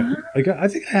 Is in my like I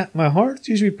think my heart's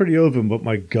usually pretty open, but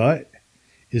my gut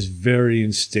is very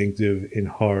instinctive and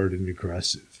hard and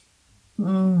aggressive.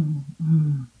 Like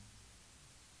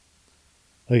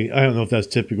I don't know if that's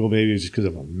typical. Maybe it's just because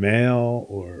I'm a male,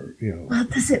 or you know. Well,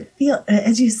 does it feel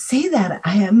as you say that?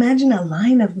 I imagine a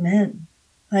line of men,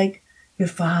 like your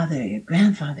father, your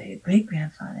grandfather, your great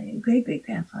grandfather, your great great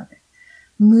grandfather,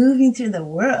 moving through the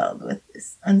world with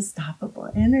this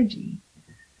unstoppable energy.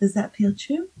 Does that feel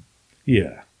true?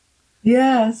 Yeah.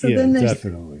 Yeah. So then there's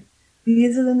definitely.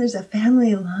 So then there's a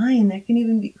family line. There can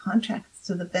even be contracts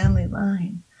to the family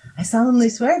line. I solemnly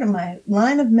swear to my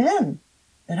line of men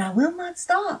that I will not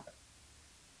stop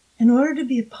in order to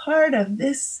be a part of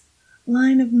this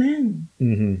line of men.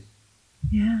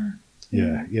 Yeah.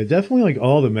 Yeah. Definitely. Like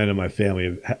all the men in my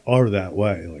family are that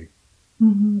way. Like,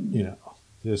 you know,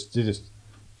 they just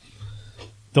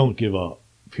don't give up.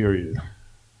 Period.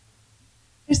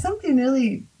 There's something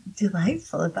really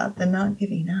delightful about the not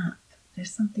giving up.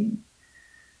 There's something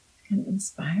kind of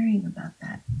inspiring about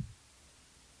that.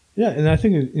 Yeah, and I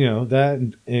think you know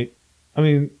that. I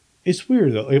mean, it's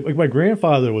weird though. Like my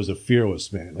grandfather was a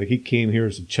fearless man. Like he came here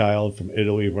as a child from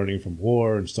Italy, running from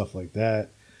war and stuff like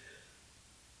that.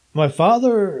 My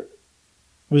father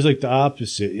was like the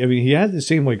opposite. I mean, he had the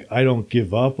same like I don't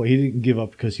give up, but he didn't give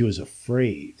up because he was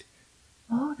afraid.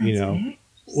 Oh, that's very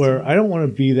where I don't want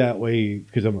to be that way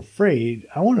because I'm afraid.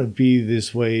 I want to be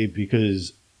this way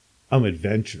because I'm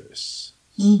adventurous.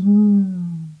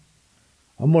 I'm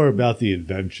more about the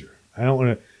adventure. I don't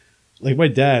want to, like my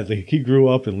dad, like he grew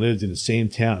up and lived in the same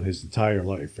town his entire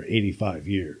life for 85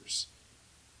 years,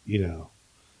 you know,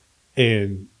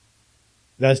 and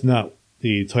that's not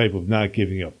the type of not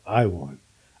giving up I want.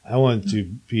 I want to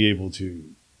be able to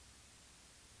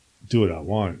do what I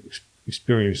want,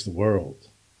 experience the world.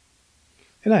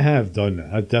 And I have done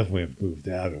that. I definitely have moved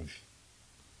out of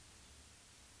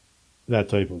that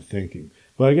type of thinking.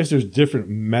 But I guess there's different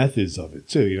methods of it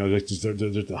too. You know, there's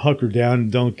the hunker down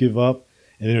and don't give up,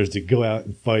 and then there's to go out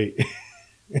and fight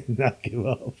and not give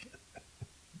up.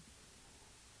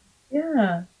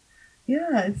 Yeah.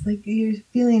 It's like you're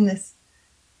feeling this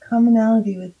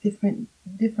commonality with different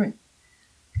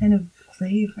kind of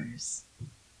flavors.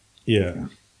 Yeah.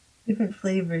 Different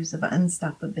flavors of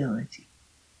unstoppability.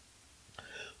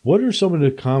 What are some of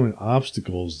the common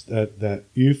obstacles that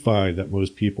you find that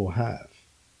most people have?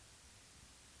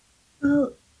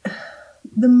 Well,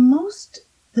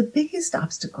 the biggest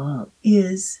obstacle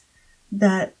is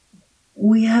that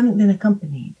we haven't been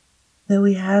accompanied, that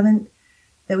we haven't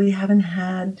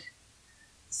had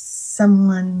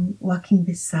someone walking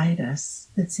beside us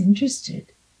that's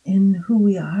interested in who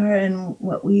we are and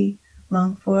what we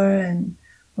long for and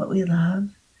what we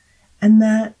love, and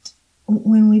that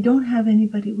when we don't have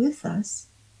anybody with us,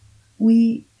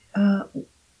 we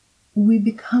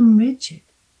become rigid.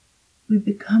 we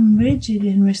become rigid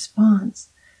in response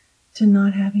to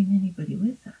not having anybody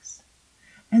with us.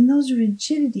 And those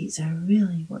rigidities are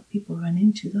really what people run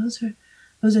into. Those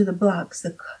are the blocks.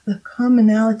 The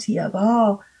commonality of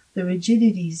all the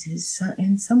rigidities is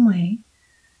in some way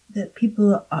that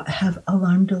people have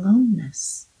alarmed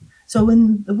aloneness. So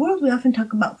in the world, we often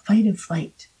talk about fight and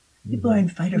flight. People are in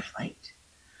fight or flight.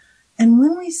 And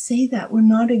when we say that, we're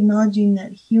not acknowledging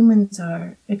that humans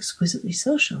are exquisitely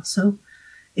social. So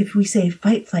if we say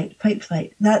fight, flight,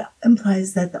 that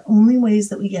implies that the only ways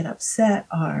that we get upset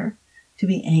are to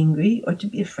be angry or to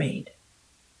be afraid.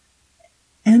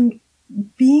 And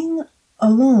being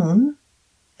alone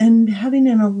and having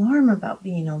an alarm about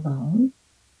being alone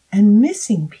and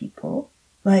missing people,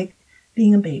 like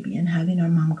being a baby and having our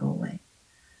mom go away,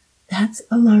 that's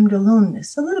alarmed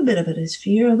aloneness. A little bit of it is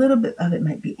fear, a little bit of it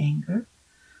might be anger,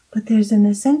 but there's an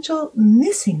essential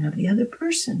missing of the other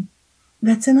person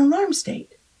that's an alarm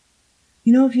state.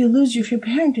 You know, if you're a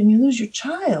parent and you lose your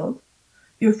child,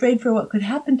 you're afraid for what could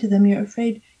happen to them. You're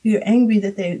afraid, you're angry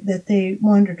that they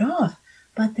wandered off.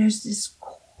 But there's this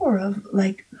core of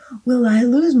like, will I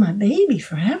lose my baby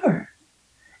forever?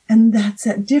 And that's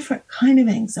a different kind of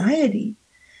anxiety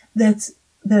that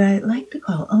I like to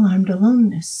call alarmed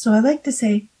aloneness. So I like to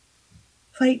say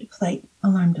fight, flight,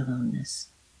 alarmed aloneness.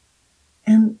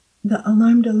 And the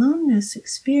alarmed aloneness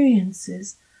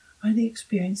experiences are the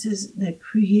experiences that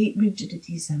create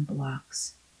rigidities and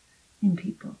blocks in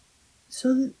people.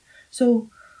 So,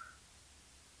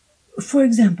 for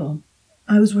example,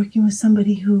 I was working with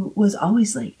somebody who was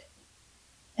always late,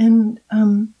 and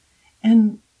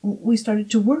we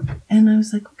started to work, and I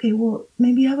was like, okay, well,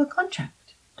 maybe you have a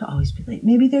contract to always be late.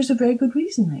 Maybe there's a very good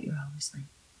reason that you're always late.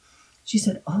 She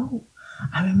said, oh,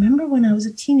 I remember when I was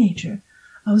a teenager,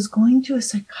 I was going to a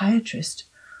psychiatrist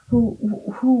who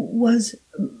was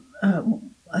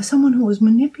someone who was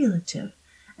manipulative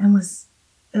and was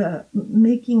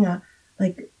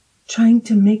trying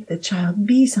to make the child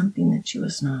be something that she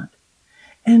was not.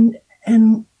 And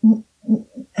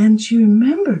she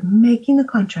remembered making the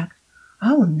contract.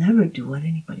 I will never do what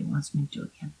anybody wants me to do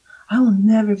again. I will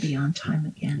never be on time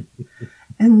again.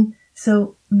 And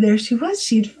so there she was.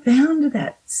 She'd found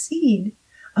that seed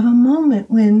of a moment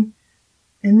when,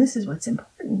 and this is what's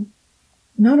important,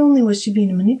 not only was she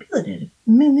being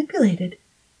manipulated,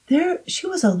 there she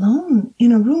was alone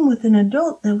in a room with an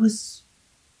adult that was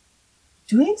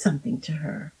doing something to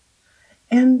her.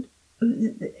 And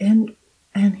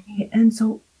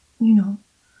so, you know,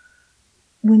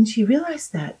 when she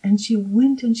realized that, and she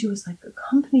went and she was like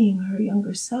accompanying her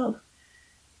younger self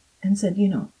and said, you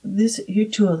know, you're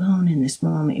too alone in this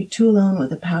moment. You're too alone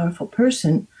with a powerful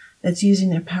person that's using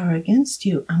their power against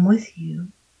you. I'm with you.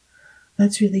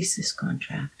 Let's release this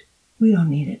contract. We don't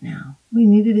need it now. We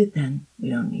needed it then. We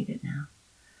don't need it now.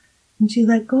 And she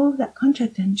let go of that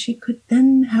contract, and she could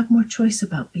then have more choice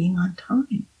about being on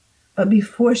time. But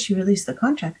before she released the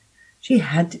contract, she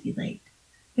had to be late.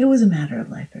 It was a matter of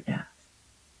life or death.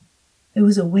 It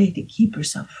was a way to keep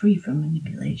herself free from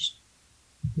manipulation.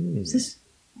 Is this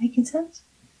making sense?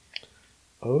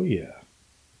 Oh, yeah,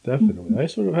 definitely. I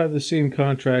sort of have the same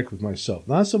contract with myself.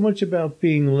 Not so much about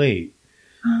being late,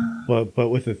 but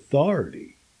with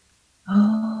authority.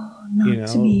 Oh, not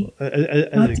to be.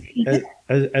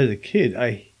 As a kid,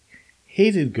 I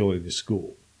hated going to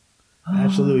school. I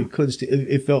absolutely couldn't stand it.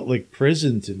 It felt like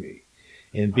prison to me.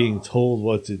 And being told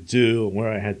what to do and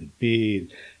where I had to be and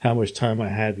how much time I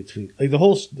had between, like the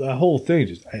whole thing,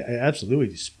 just I absolutely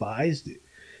despised it.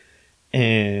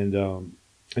 And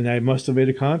I must have made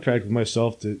a contract with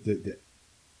myself that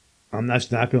I'm not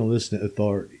going to listen to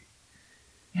authority.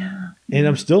 Yeah. And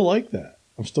I'm still like that.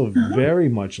 I'm still very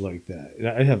much like that. And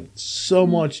I have so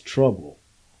much trouble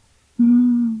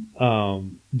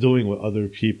doing what other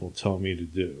people tell me to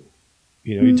do.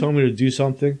 You know, you told me to do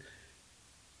something.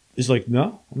 It's like,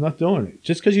 no, I'm not doing it.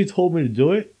 Just because you told me to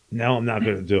do it, now I'm not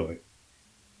going to do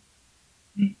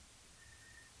it.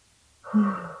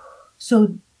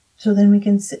 So then we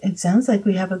can. It sounds like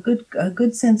we have a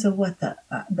good sense of what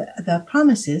the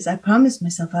promise is. I promised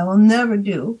myself I will never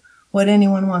do what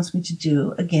anyone wants me to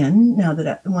do again. Now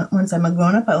that once I'm a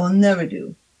grown up, I will never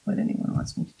do what anyone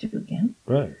wants me to do again.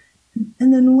 Right.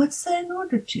 And then what's that in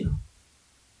order to?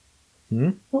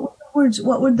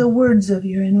 What would the words of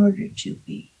your in order to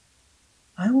be?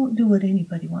 I won't do what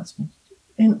anybody wants me to do.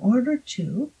 In order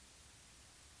to?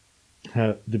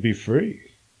 To be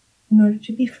free. In order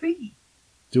to be free.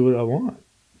 Do what I want.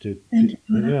 Do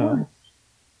what I want.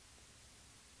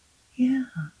 Yeah.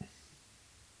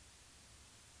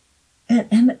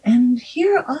 And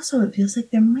here also it feels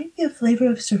like there might be a flavor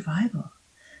of survival.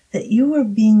 That you were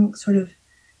being sort of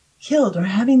killed or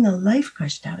having the life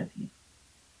crushed out of you.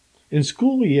 In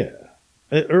school, yeah.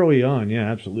 Early on, yeah,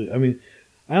 absolutely. I mean,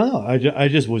 I don't know. I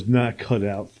just was not cut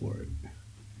out for it.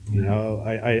 You know,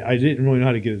 I didn't really know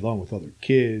how to get along with other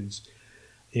kids.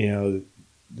 You know,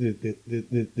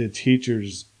 the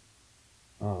teachers,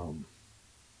 you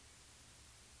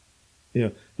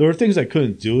know, there were things I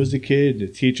couldn't do as a kid. The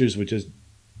teachers would just,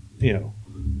 you know,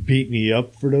 beat me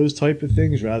up for those type of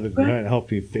things rather than trying to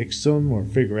help me fix them or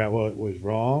figure out what was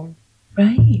wrong.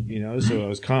 Right. You know, so I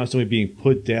was constantly being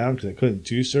put down because I couldn't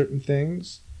do certain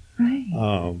things. Right.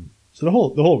 So the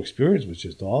whole experience was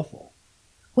just awful.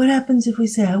 What happens if we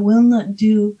say, I will not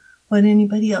do what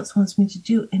anybody else wants me to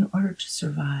do in order to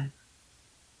survive,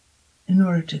 in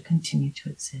order to continue to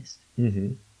exist?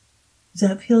 Mm-hmm. Does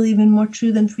that feel even more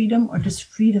true than freedom, or does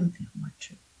freedom feel more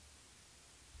true?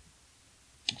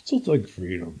 It feels like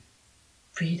freedom.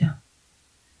 Freedom.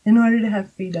 In order to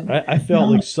have freedom. I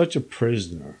felt like such a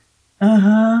prisoner.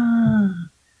 Uh-huh.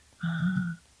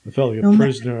 I felt like a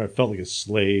prisoner. I felt like a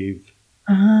slave.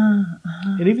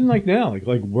 And even like now,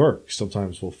 like work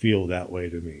sometimes will feel that way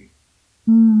to me.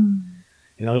 And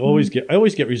I always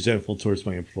get resentful towards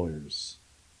my employers.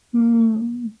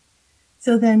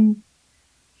 So then,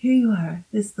 here you are,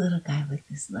 this little guy with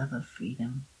this love of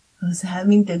freedom, who's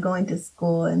having to go into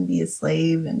school and be a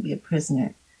slave and be a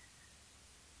prisoner.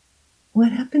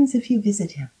 What happens if you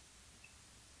visit him?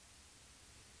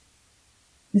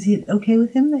 Is it okay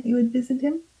with him that you would visit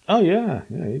him? Oh yeah,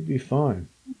 he'd be fine.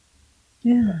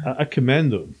 Yeah, I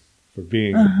commend him for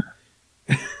being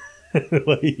the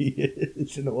way he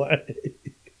is in a way.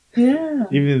 Yeah,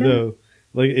 even though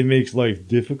like it makes life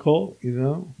difficult, you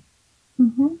know.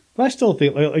 Mm-hmm. But I still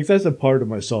think like that's a part of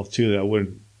myself too that I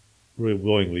wouldn't really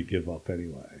willingly give up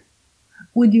anyway.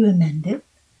 Would you amend it?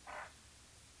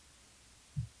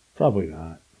 Probably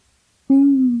not.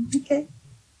 Okay.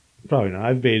 Probably not.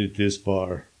 I've made it this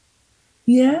far.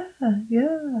 Yeah.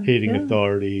 Hating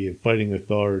authority and fighting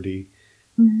authority.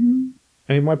 Mm-hmm.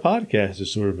 I mean, my podcast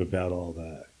is sort of about all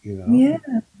that, you know?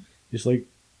 Yeah. It's like,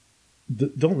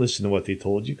 don't listen to what they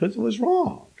told you because it was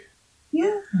wrong.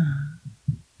 Yeah.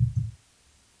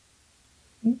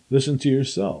 Listen to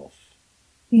yourself.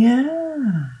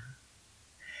 Yeah.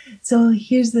 So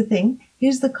here's the thing.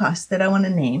 Here's the cost that I want to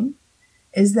name.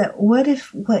 Is that what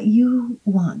if what you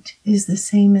want is the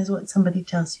same as what somebody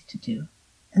tells you to do?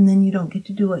 And then you don't get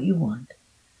to do what you want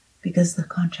because the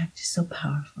contract is so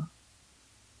powerful.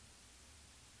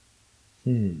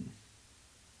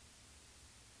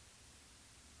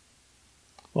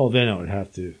 Well, then I would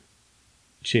have to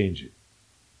change it.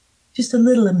 Just a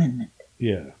little amendment.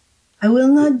 Yeah. I will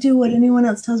not do what anyone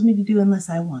else tells me to do unless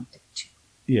I want it to.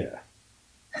 Yeah.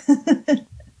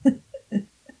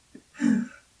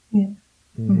 Yeah.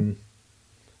 Mm-hmm.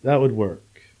 That would work.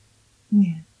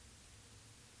 Yeah.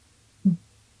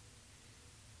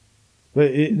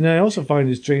 But and I also find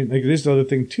it strange, like this other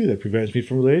thing too that prevents me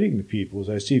from relating to people is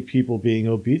I see people being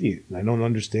obedient and I don't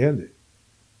understand it.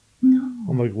 No.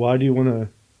 I'm like, why do you want to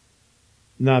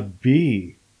not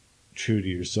be true to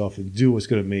yourself and do what's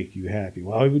going to make you happy?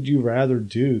 Why would you rather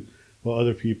do what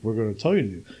other people are going to tell you to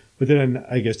do? But then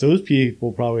I guess those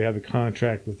people probably have a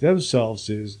contract with themselves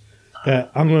is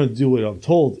that I'm going to do what I'm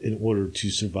told in order to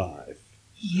survive.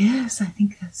 Yes, I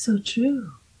think that's so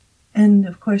true. And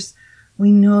of course,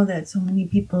 we know that so many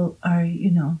people are,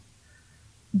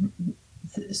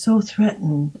 so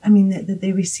threatened. I mean, that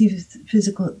they receive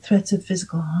threats of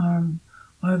physical harm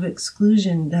or of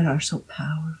exclusion that are so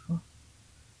powerful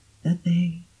that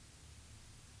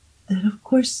of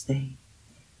course they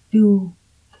do.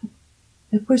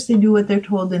 Of course, they do what they're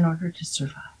told in order to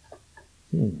survive.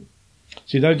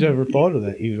 See, I never thought of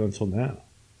that even until now.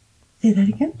 Say that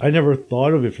again? I never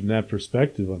thought of it from that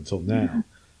perspective until now.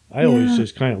 I always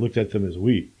just kind of looked at them as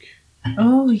weak.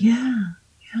 Oh, yeah.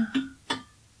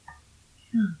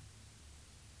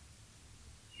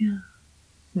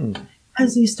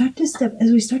 As we start to step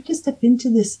into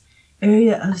this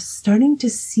area of starting to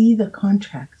see the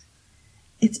contract,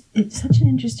 it's such an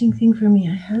interesting thing for me.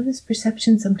 I have this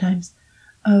perception sometimes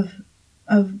of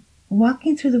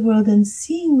walking through the world and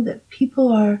seeing that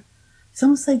people are, it's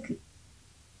almost like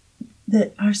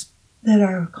that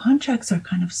our contracts are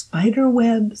kind of spider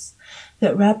webs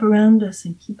that wrap around us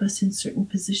and keep us in certain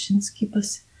positions, keep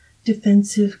us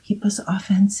defensive, keep us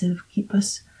offensive, keep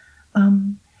us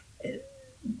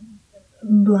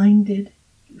blinded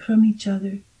from each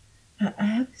other. I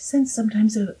have a sense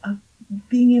sometimes of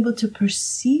being able to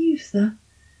perceive the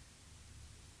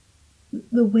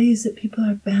ways that people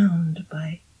are bound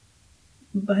by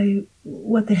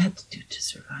what they have to do to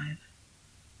survive.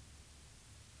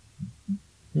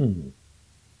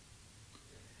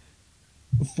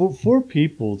 for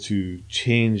people to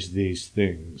change these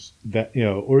things that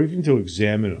or even to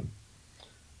examine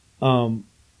them,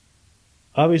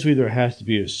 obviously there has to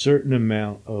be a certain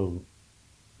amount of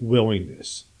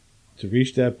willingness to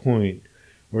reach that point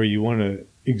where you want to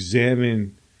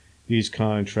examine these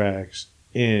contracts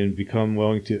and become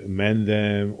willing to amend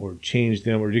them or change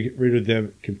them or to get rid of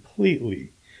them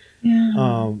completely.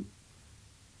 Yeah.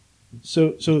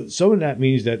 So some of that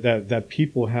means that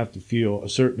people have to feel a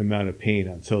certain amount of pain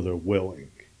until they're willing.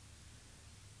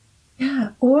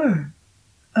 Yeah. Or,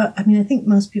 I mean, I think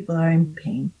most people are in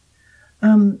pain.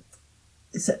 I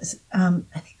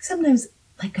think sometimes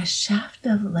like a shaft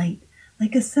of light,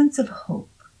 like a sense of hope,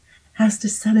 has to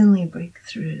suddenly break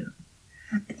through.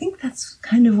 I think that's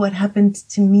kind of what happened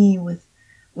to me with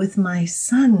my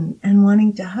son and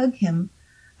wanting to hug him.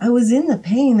 I was in the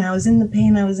pain.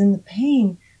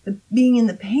 But being in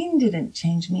the pain didn't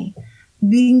change me.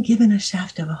 Being given a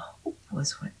shaft of hope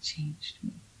was what changed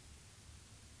me.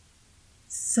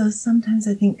 So sometimes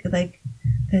I think like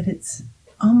that it's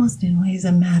almost in ways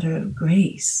a matter of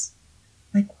grace.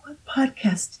 Like, what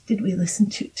podcast did we listen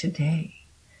to today?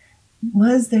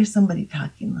 Was there somebody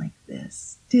talking like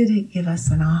this? Did it give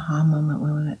us an aha moment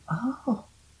when we went, oh,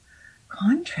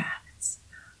 contracts.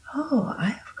 Oh, I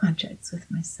have contracts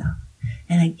with myself.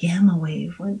 And a gamma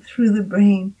wave went through the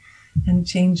brain and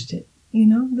changed it. You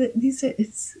know,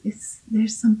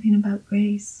 there's something about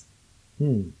grace.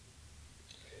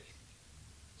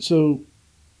 So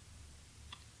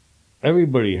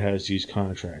everybody has these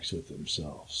contracts with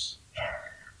themselves.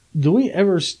 Do we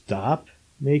ever stop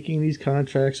making these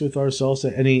contracts with ourselves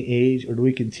at any age, or do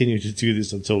we continue to do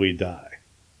this until we die?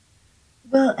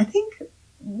 Well, I think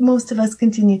most of us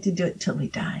continue to do it till we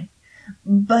die.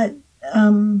 But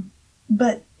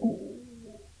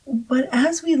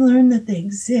as we learn that they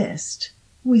exist,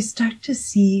 we start to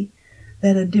see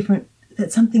that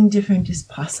something different is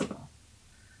possible.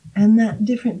 And that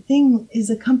different thing is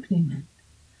accompaniment.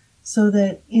 So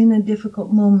that in a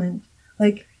difficult moment,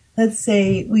 like let's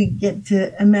say we get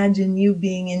to imagine you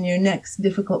being in your next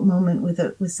difficult moment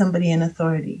with somebody in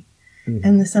authority. Mm-hmm.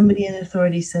 And the somebody in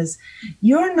authority says,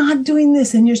 you're not doing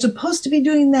this and you're supposed to be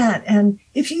doing that. And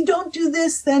if you don't do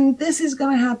this, then this is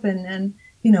going to happen. And,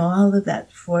 all of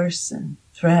that force and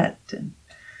threat and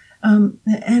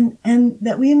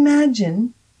that we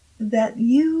imagine that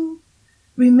you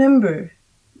remember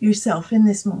yourself in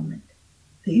this moment,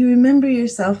 that you remember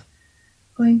yourself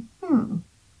going,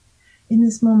 in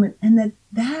this moment, and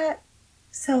that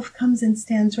self comes and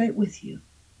stands right with you.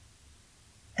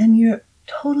 And you're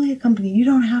totally accompanied. You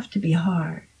don't have to be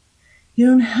hard. You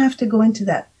don't have to go into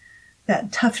that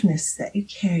toughness that you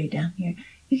carry down here.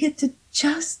 You get to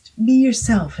just be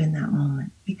yourself in that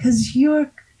moment because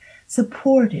you're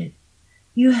supported.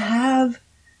 You have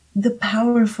the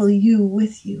powerful you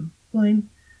with you going,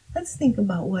 let's think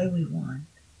about what do we want?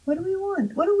 What do we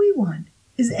want? What do we want?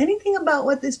 Is anything about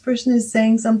what this person is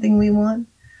saying something we want?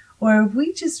 Or have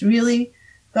we just really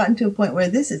gotten to a point where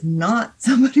this is not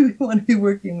somebody we want to be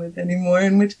working with anymore,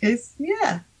 in which case,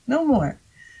 yeah, no more.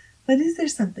 But is there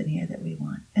something here that we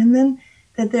want? And then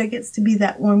that there gets to be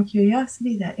that warm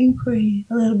curiosity, that inquiry,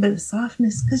 a little bit of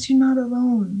softness, because you're not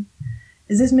alone.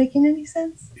 Is this making any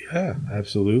sense? Yeah,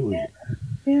 absolutely.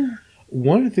 Yeah.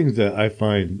 One of the things that I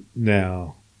find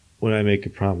now when I make a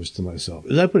promise to myself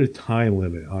is I put a time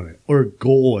limit on it or a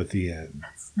goal at the end.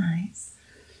 That's nice.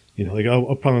 Like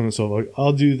I'll promise myself, like,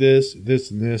 I'll do this, this,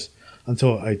 and this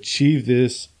until I achieve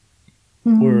this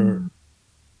or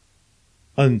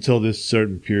until this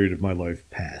certain period of my life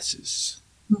passes.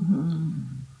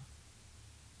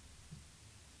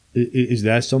 Is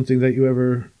that something that you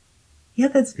ever Yeah,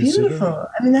 that's beautiful. consider?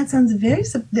 I mean, that sounds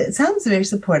very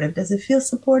supportive. Does it feel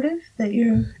supportive that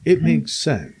you're... It makes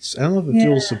sense. I don't know if it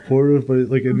feels supportive, but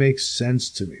it makes sense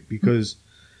to me because,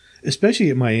 especially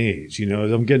at my age,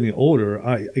 as I'm getting older,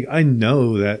 I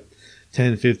know that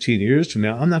 10, 15 years from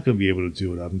now, I'm not going to be able to do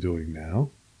what I'm doing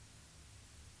now.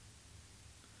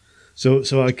 So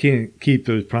I can't keep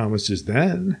those promises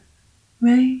then.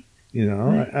 Right.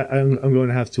 Right. I'm going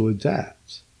to have to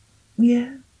adapt.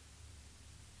 Yeah.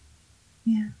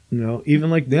 Yeah.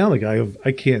 Even like now, like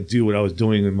I can't do what I was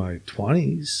doing in my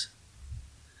 20s.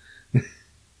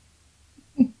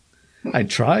 I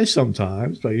try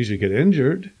sometimes, but I usually get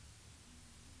injured.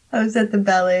 I was at the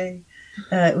ballet.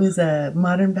 It was a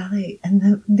modern ballet, and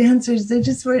the dancers,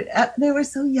 they were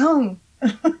so young.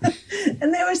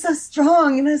 And they were so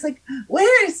strong. And I was like,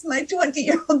 where's my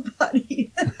 20-year-old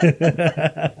body?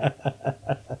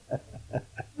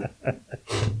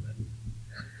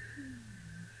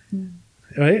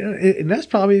 Right? And that's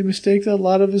probably a mistake that a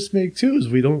lot of us make too, is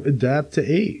we don't adapt to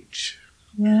age.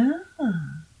 Yeah.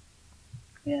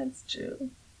 Yeah, it's true.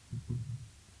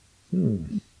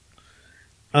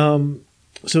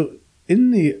 So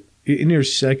in your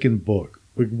second book,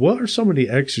 like, what are some of the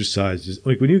exercises?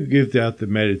 Like when you give out the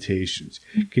meditations,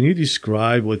 can you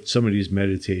describe what some of these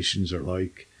meditations are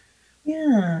like?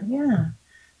 Yeah.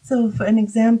 So, for an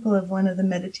example of one of the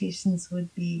meditations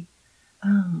would be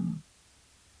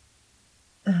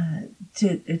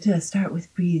to start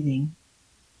with breathing,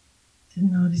 to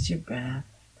notice your breath,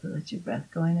 to let your breath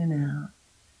go in and out.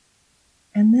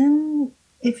 And then,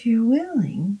 if you're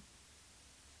willing,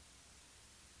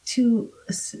 to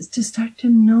start to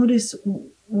notice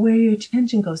where your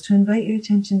attention goes, to invite your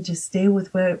attention to stay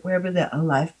with wherever the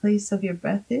alive place of your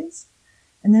breath is.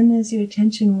 And then as your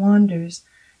attention wanders,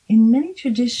 in many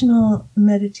traditional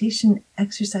meditation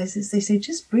exercises, they say,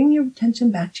 just bring your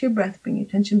attention back to your breath, bring your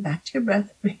attention back to your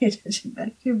breath, bring your attention back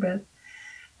to your breath.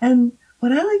 And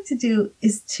what I like to do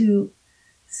is to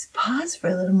pause for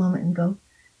a little moment and go,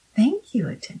 thank you,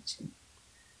 attention.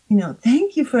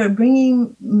 Thank you for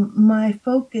bringing my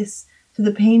focus to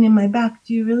the pain in my back.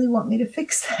 Do you really want me to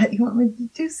fix that? You want me to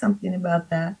do something about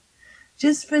that?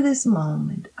 Just for this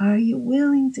moment, are you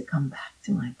willing to come back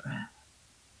to my breath?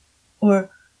 Or,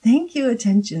 thank you,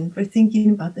 attention, for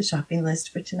thinking about the shopping list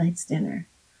for tonight's dinner.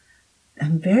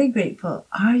 I'm very grateful.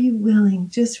 Are you willing,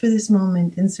 just for this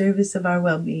moment, in service of our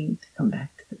well-being, to come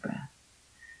back to the breath?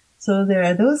 So there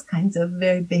are those kinds of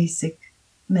very basic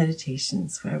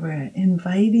meditations where we're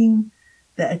inviting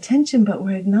the attention, but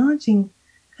we're acknowledging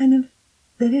kind of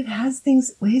that it has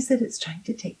ways that it's trying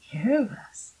to take care of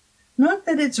us. Not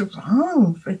that it's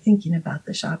wrong for thinking about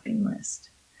the shopping list.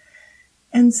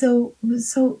 And so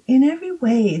in every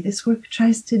way, this work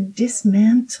tries to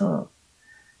dismantle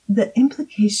the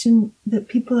implication that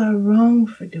people are wrong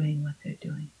for doing what they're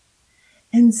doing.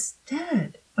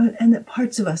 Instead, and that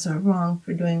parts of us are wrong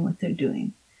for doing what they're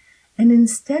doing. And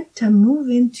instead to move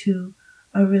into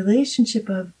a relationship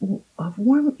of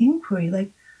warm inquiry,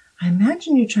 like, I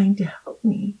imagine you're trying to help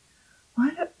me.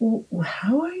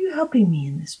 How are you helping me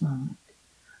in this moment?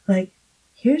 Like,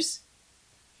 here's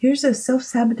a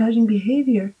self-sabotaging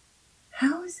behavior.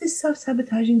 How is this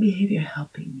self-sabotaging behavior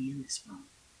helping me in this moment?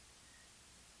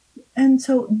 And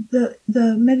so the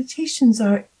meditations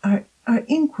are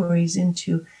inquiries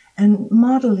into and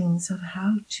modelings of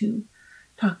how to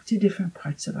talk to different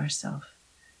parts of ourselves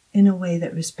in a way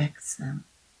that respects them.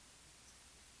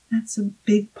 That's a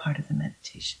big part of the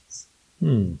meditations.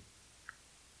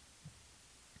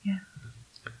 Yeah.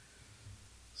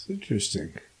 It's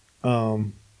interesting.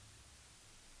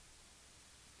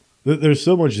 There's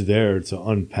so much there to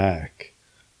unpack.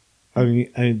 I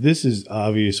mean, this is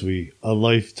obviously a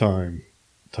lifetime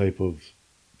type of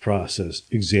process,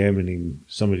 examining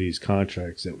some of these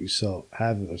contracts that we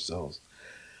have with ourselves.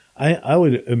 I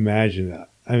would imagine that.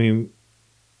 I mean,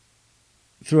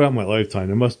 throughout my lifetime,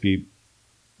 there must be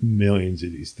millions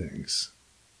of these things.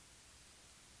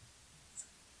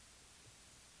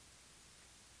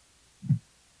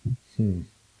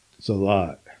 It's a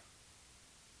lot.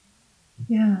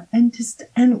 Yeah, and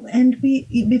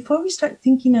we before we start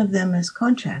thinking of them as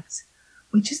contracts,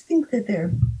 we just think that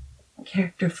they're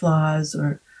character flaws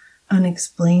or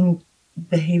unexplained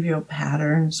behavioral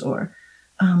patterns, or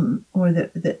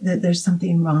that there's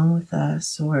something wrong with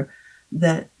us, or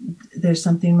that there's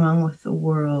something wrong with the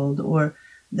world, or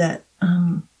that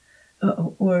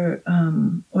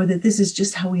that this is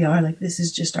just how we are, like this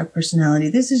is just our personality.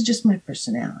 This is just my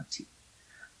personality.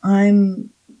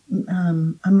 I'm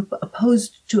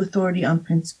opposed to authority on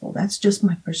principle. That's just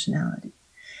my personality.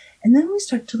 And then we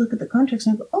start to look at the context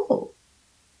and go, oh,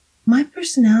 my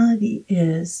personality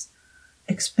is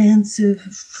expansive,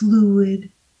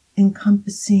 fluid,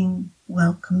 encompassing,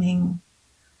 welcoming,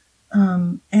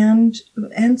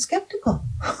 and skeptical,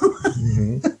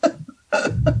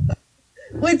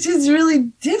 which is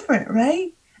really different,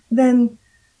 right? Than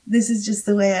this is just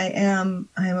the way I am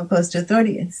opposed to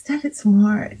authority. Instead, it's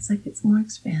more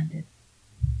expanded.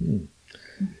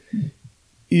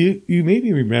 You made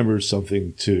me remember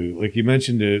something too. Like you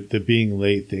mentioned the being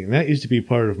late thing. And that used to be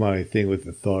part of my thing with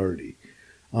authority.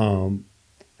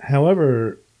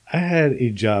 However, I had a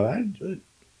job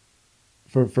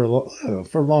for a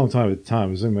long time at the time.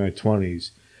 I was in my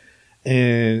 20s.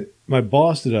 And my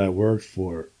boss that I worked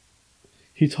for,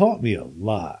 he taught me a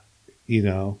lot, you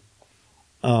know.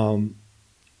 And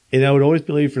I would always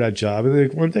be late for that job. And then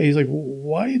one day he's like, well,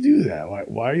 why do you do that?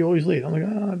 Why are you always late? I'm like,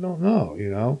 I don't know, you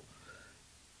know.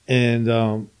 And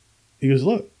he goes,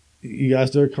 look, you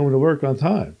guys start coming to work on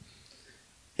time.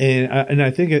 And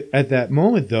I think at that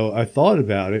moment, though, I thought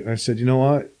about it. And I said, you know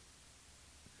what?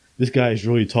 this guy's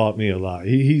really taught me a lot.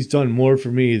 He's done more for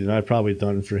me than I've probably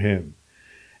done for him.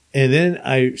 And then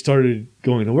I started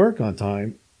going to work on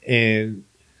time and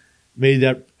made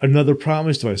that another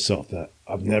promise to myself that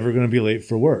I'm never going to be late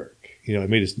for work. You know, I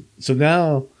made it. So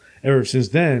now, ever since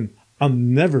then,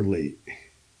 I'm never late.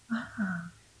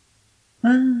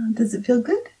 Does it feel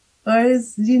good? Or do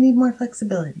you need more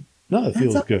flexibility? No, it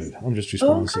feels good. I'm just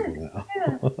responsible now.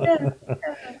 Yeah.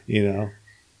 You know?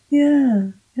 Yeah.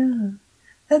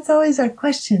 That's always our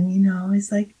question, you know. It's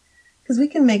like, because we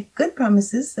can make good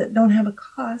promises that don't have a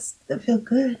cost, that feel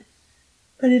good.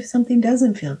 But if something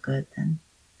doesn't feel good, then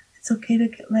it's okay to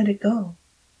let it go.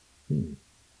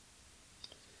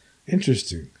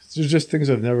 Interesting. There's just things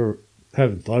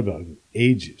haven't thought about in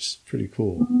ages. Pretty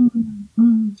cool.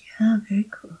 Yeah, very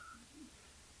cool.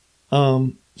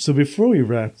 So before we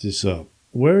wrap this up,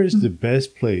 where is the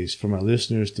best place for my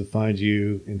listeners to find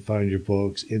you and find your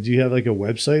books? And do you have like a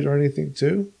website or anything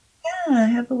too? Yeah, I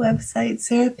have a website,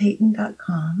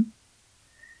 sarahpayton.com.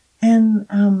 And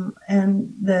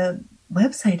the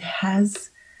website has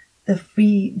the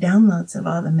free downloads of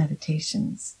all the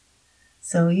meditations.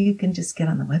 So you can just get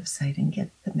on the website and get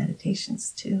the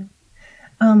meditations too.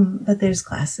 But there's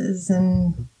classes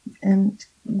and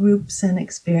groups and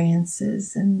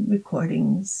experiences and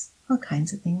recordings, all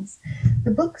kinds of things.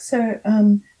 The books are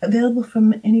available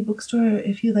from any bookstore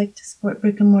if you like to support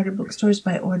brick and mortar bookstores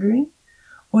by ordering,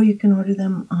 or you can order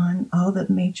them on all the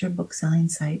major book selling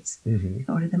sites. Mm-hmm. You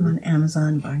can order them on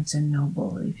Amazon, Barnes &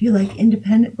 Noble. If you like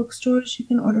independent bookstores, you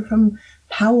can order from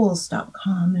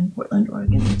Powell's.com in Portland,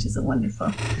 Oregon, which is a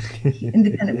wonderful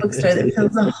independent bookstore that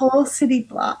fills a whole city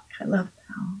block. I love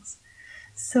Powell's.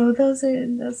 So those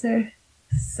are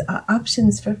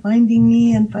options for finding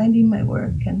me and finding my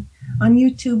work. And on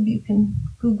YouTube, you can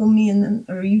Google me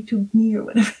or YouTube me or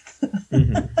whatever.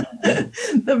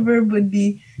 Mm-hmm. The verb would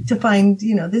be to find,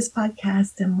 this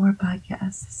podcast and more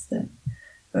podcasts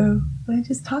where I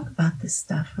just talk about this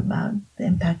stuff, about the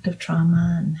impact of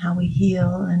trauma and how we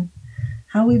heal and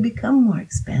how we become more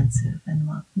expansive and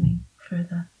welcoming for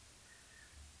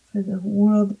the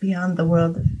world beyond the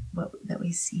world that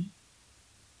we see.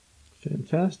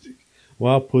 Fantastic.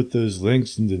 Well, I'll put those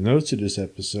links in the notes of this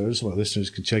episode so our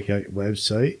listeners can check out your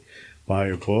website, buy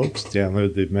your books,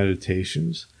 download the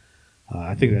meditations.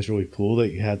 I think that's really cool that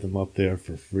you had them up there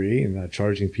for free and not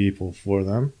charging people for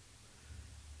them.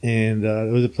 And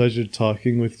it was a pleasure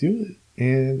talking with you,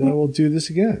 and we'll do this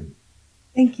again.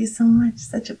 Thank you so much.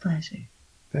 Such a pleasure.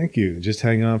 Thank you. Just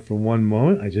hang on for one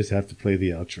moment. I just have to play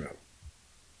the outro.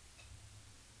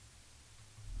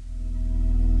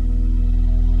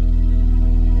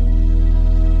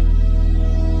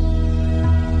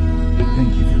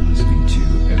 Thank you for listening to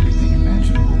Everything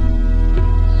Imaginable.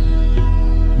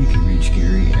 You can reach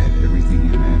Gary at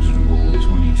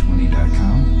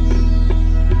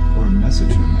everythingimaginable2020.com or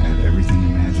message him at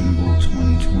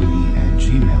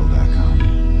everythingimaginable2020@gmail.com.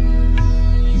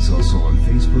 He's also on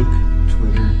Facebook,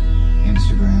 Twitter,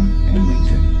 Instagram, and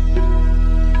LinkedIn.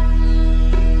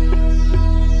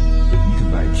 You can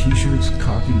buy t-shirts,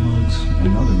 coffee mugs,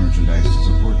 and other merchandise to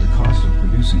support the cost of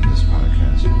producing this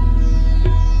podcast.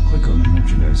 Click on the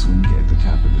merchandise link at the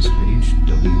top of this page,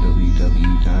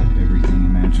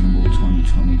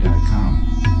 www.everythingimaginable2020.com.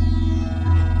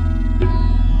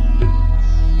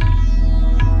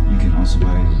 You can also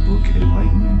buy the book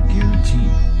Enlightenment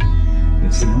Guaranteed.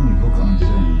 It's the only book on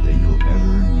Zen that you'll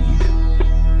ever need.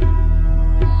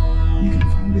 You can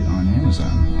find it on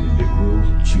Amazon, and it will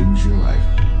change your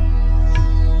life.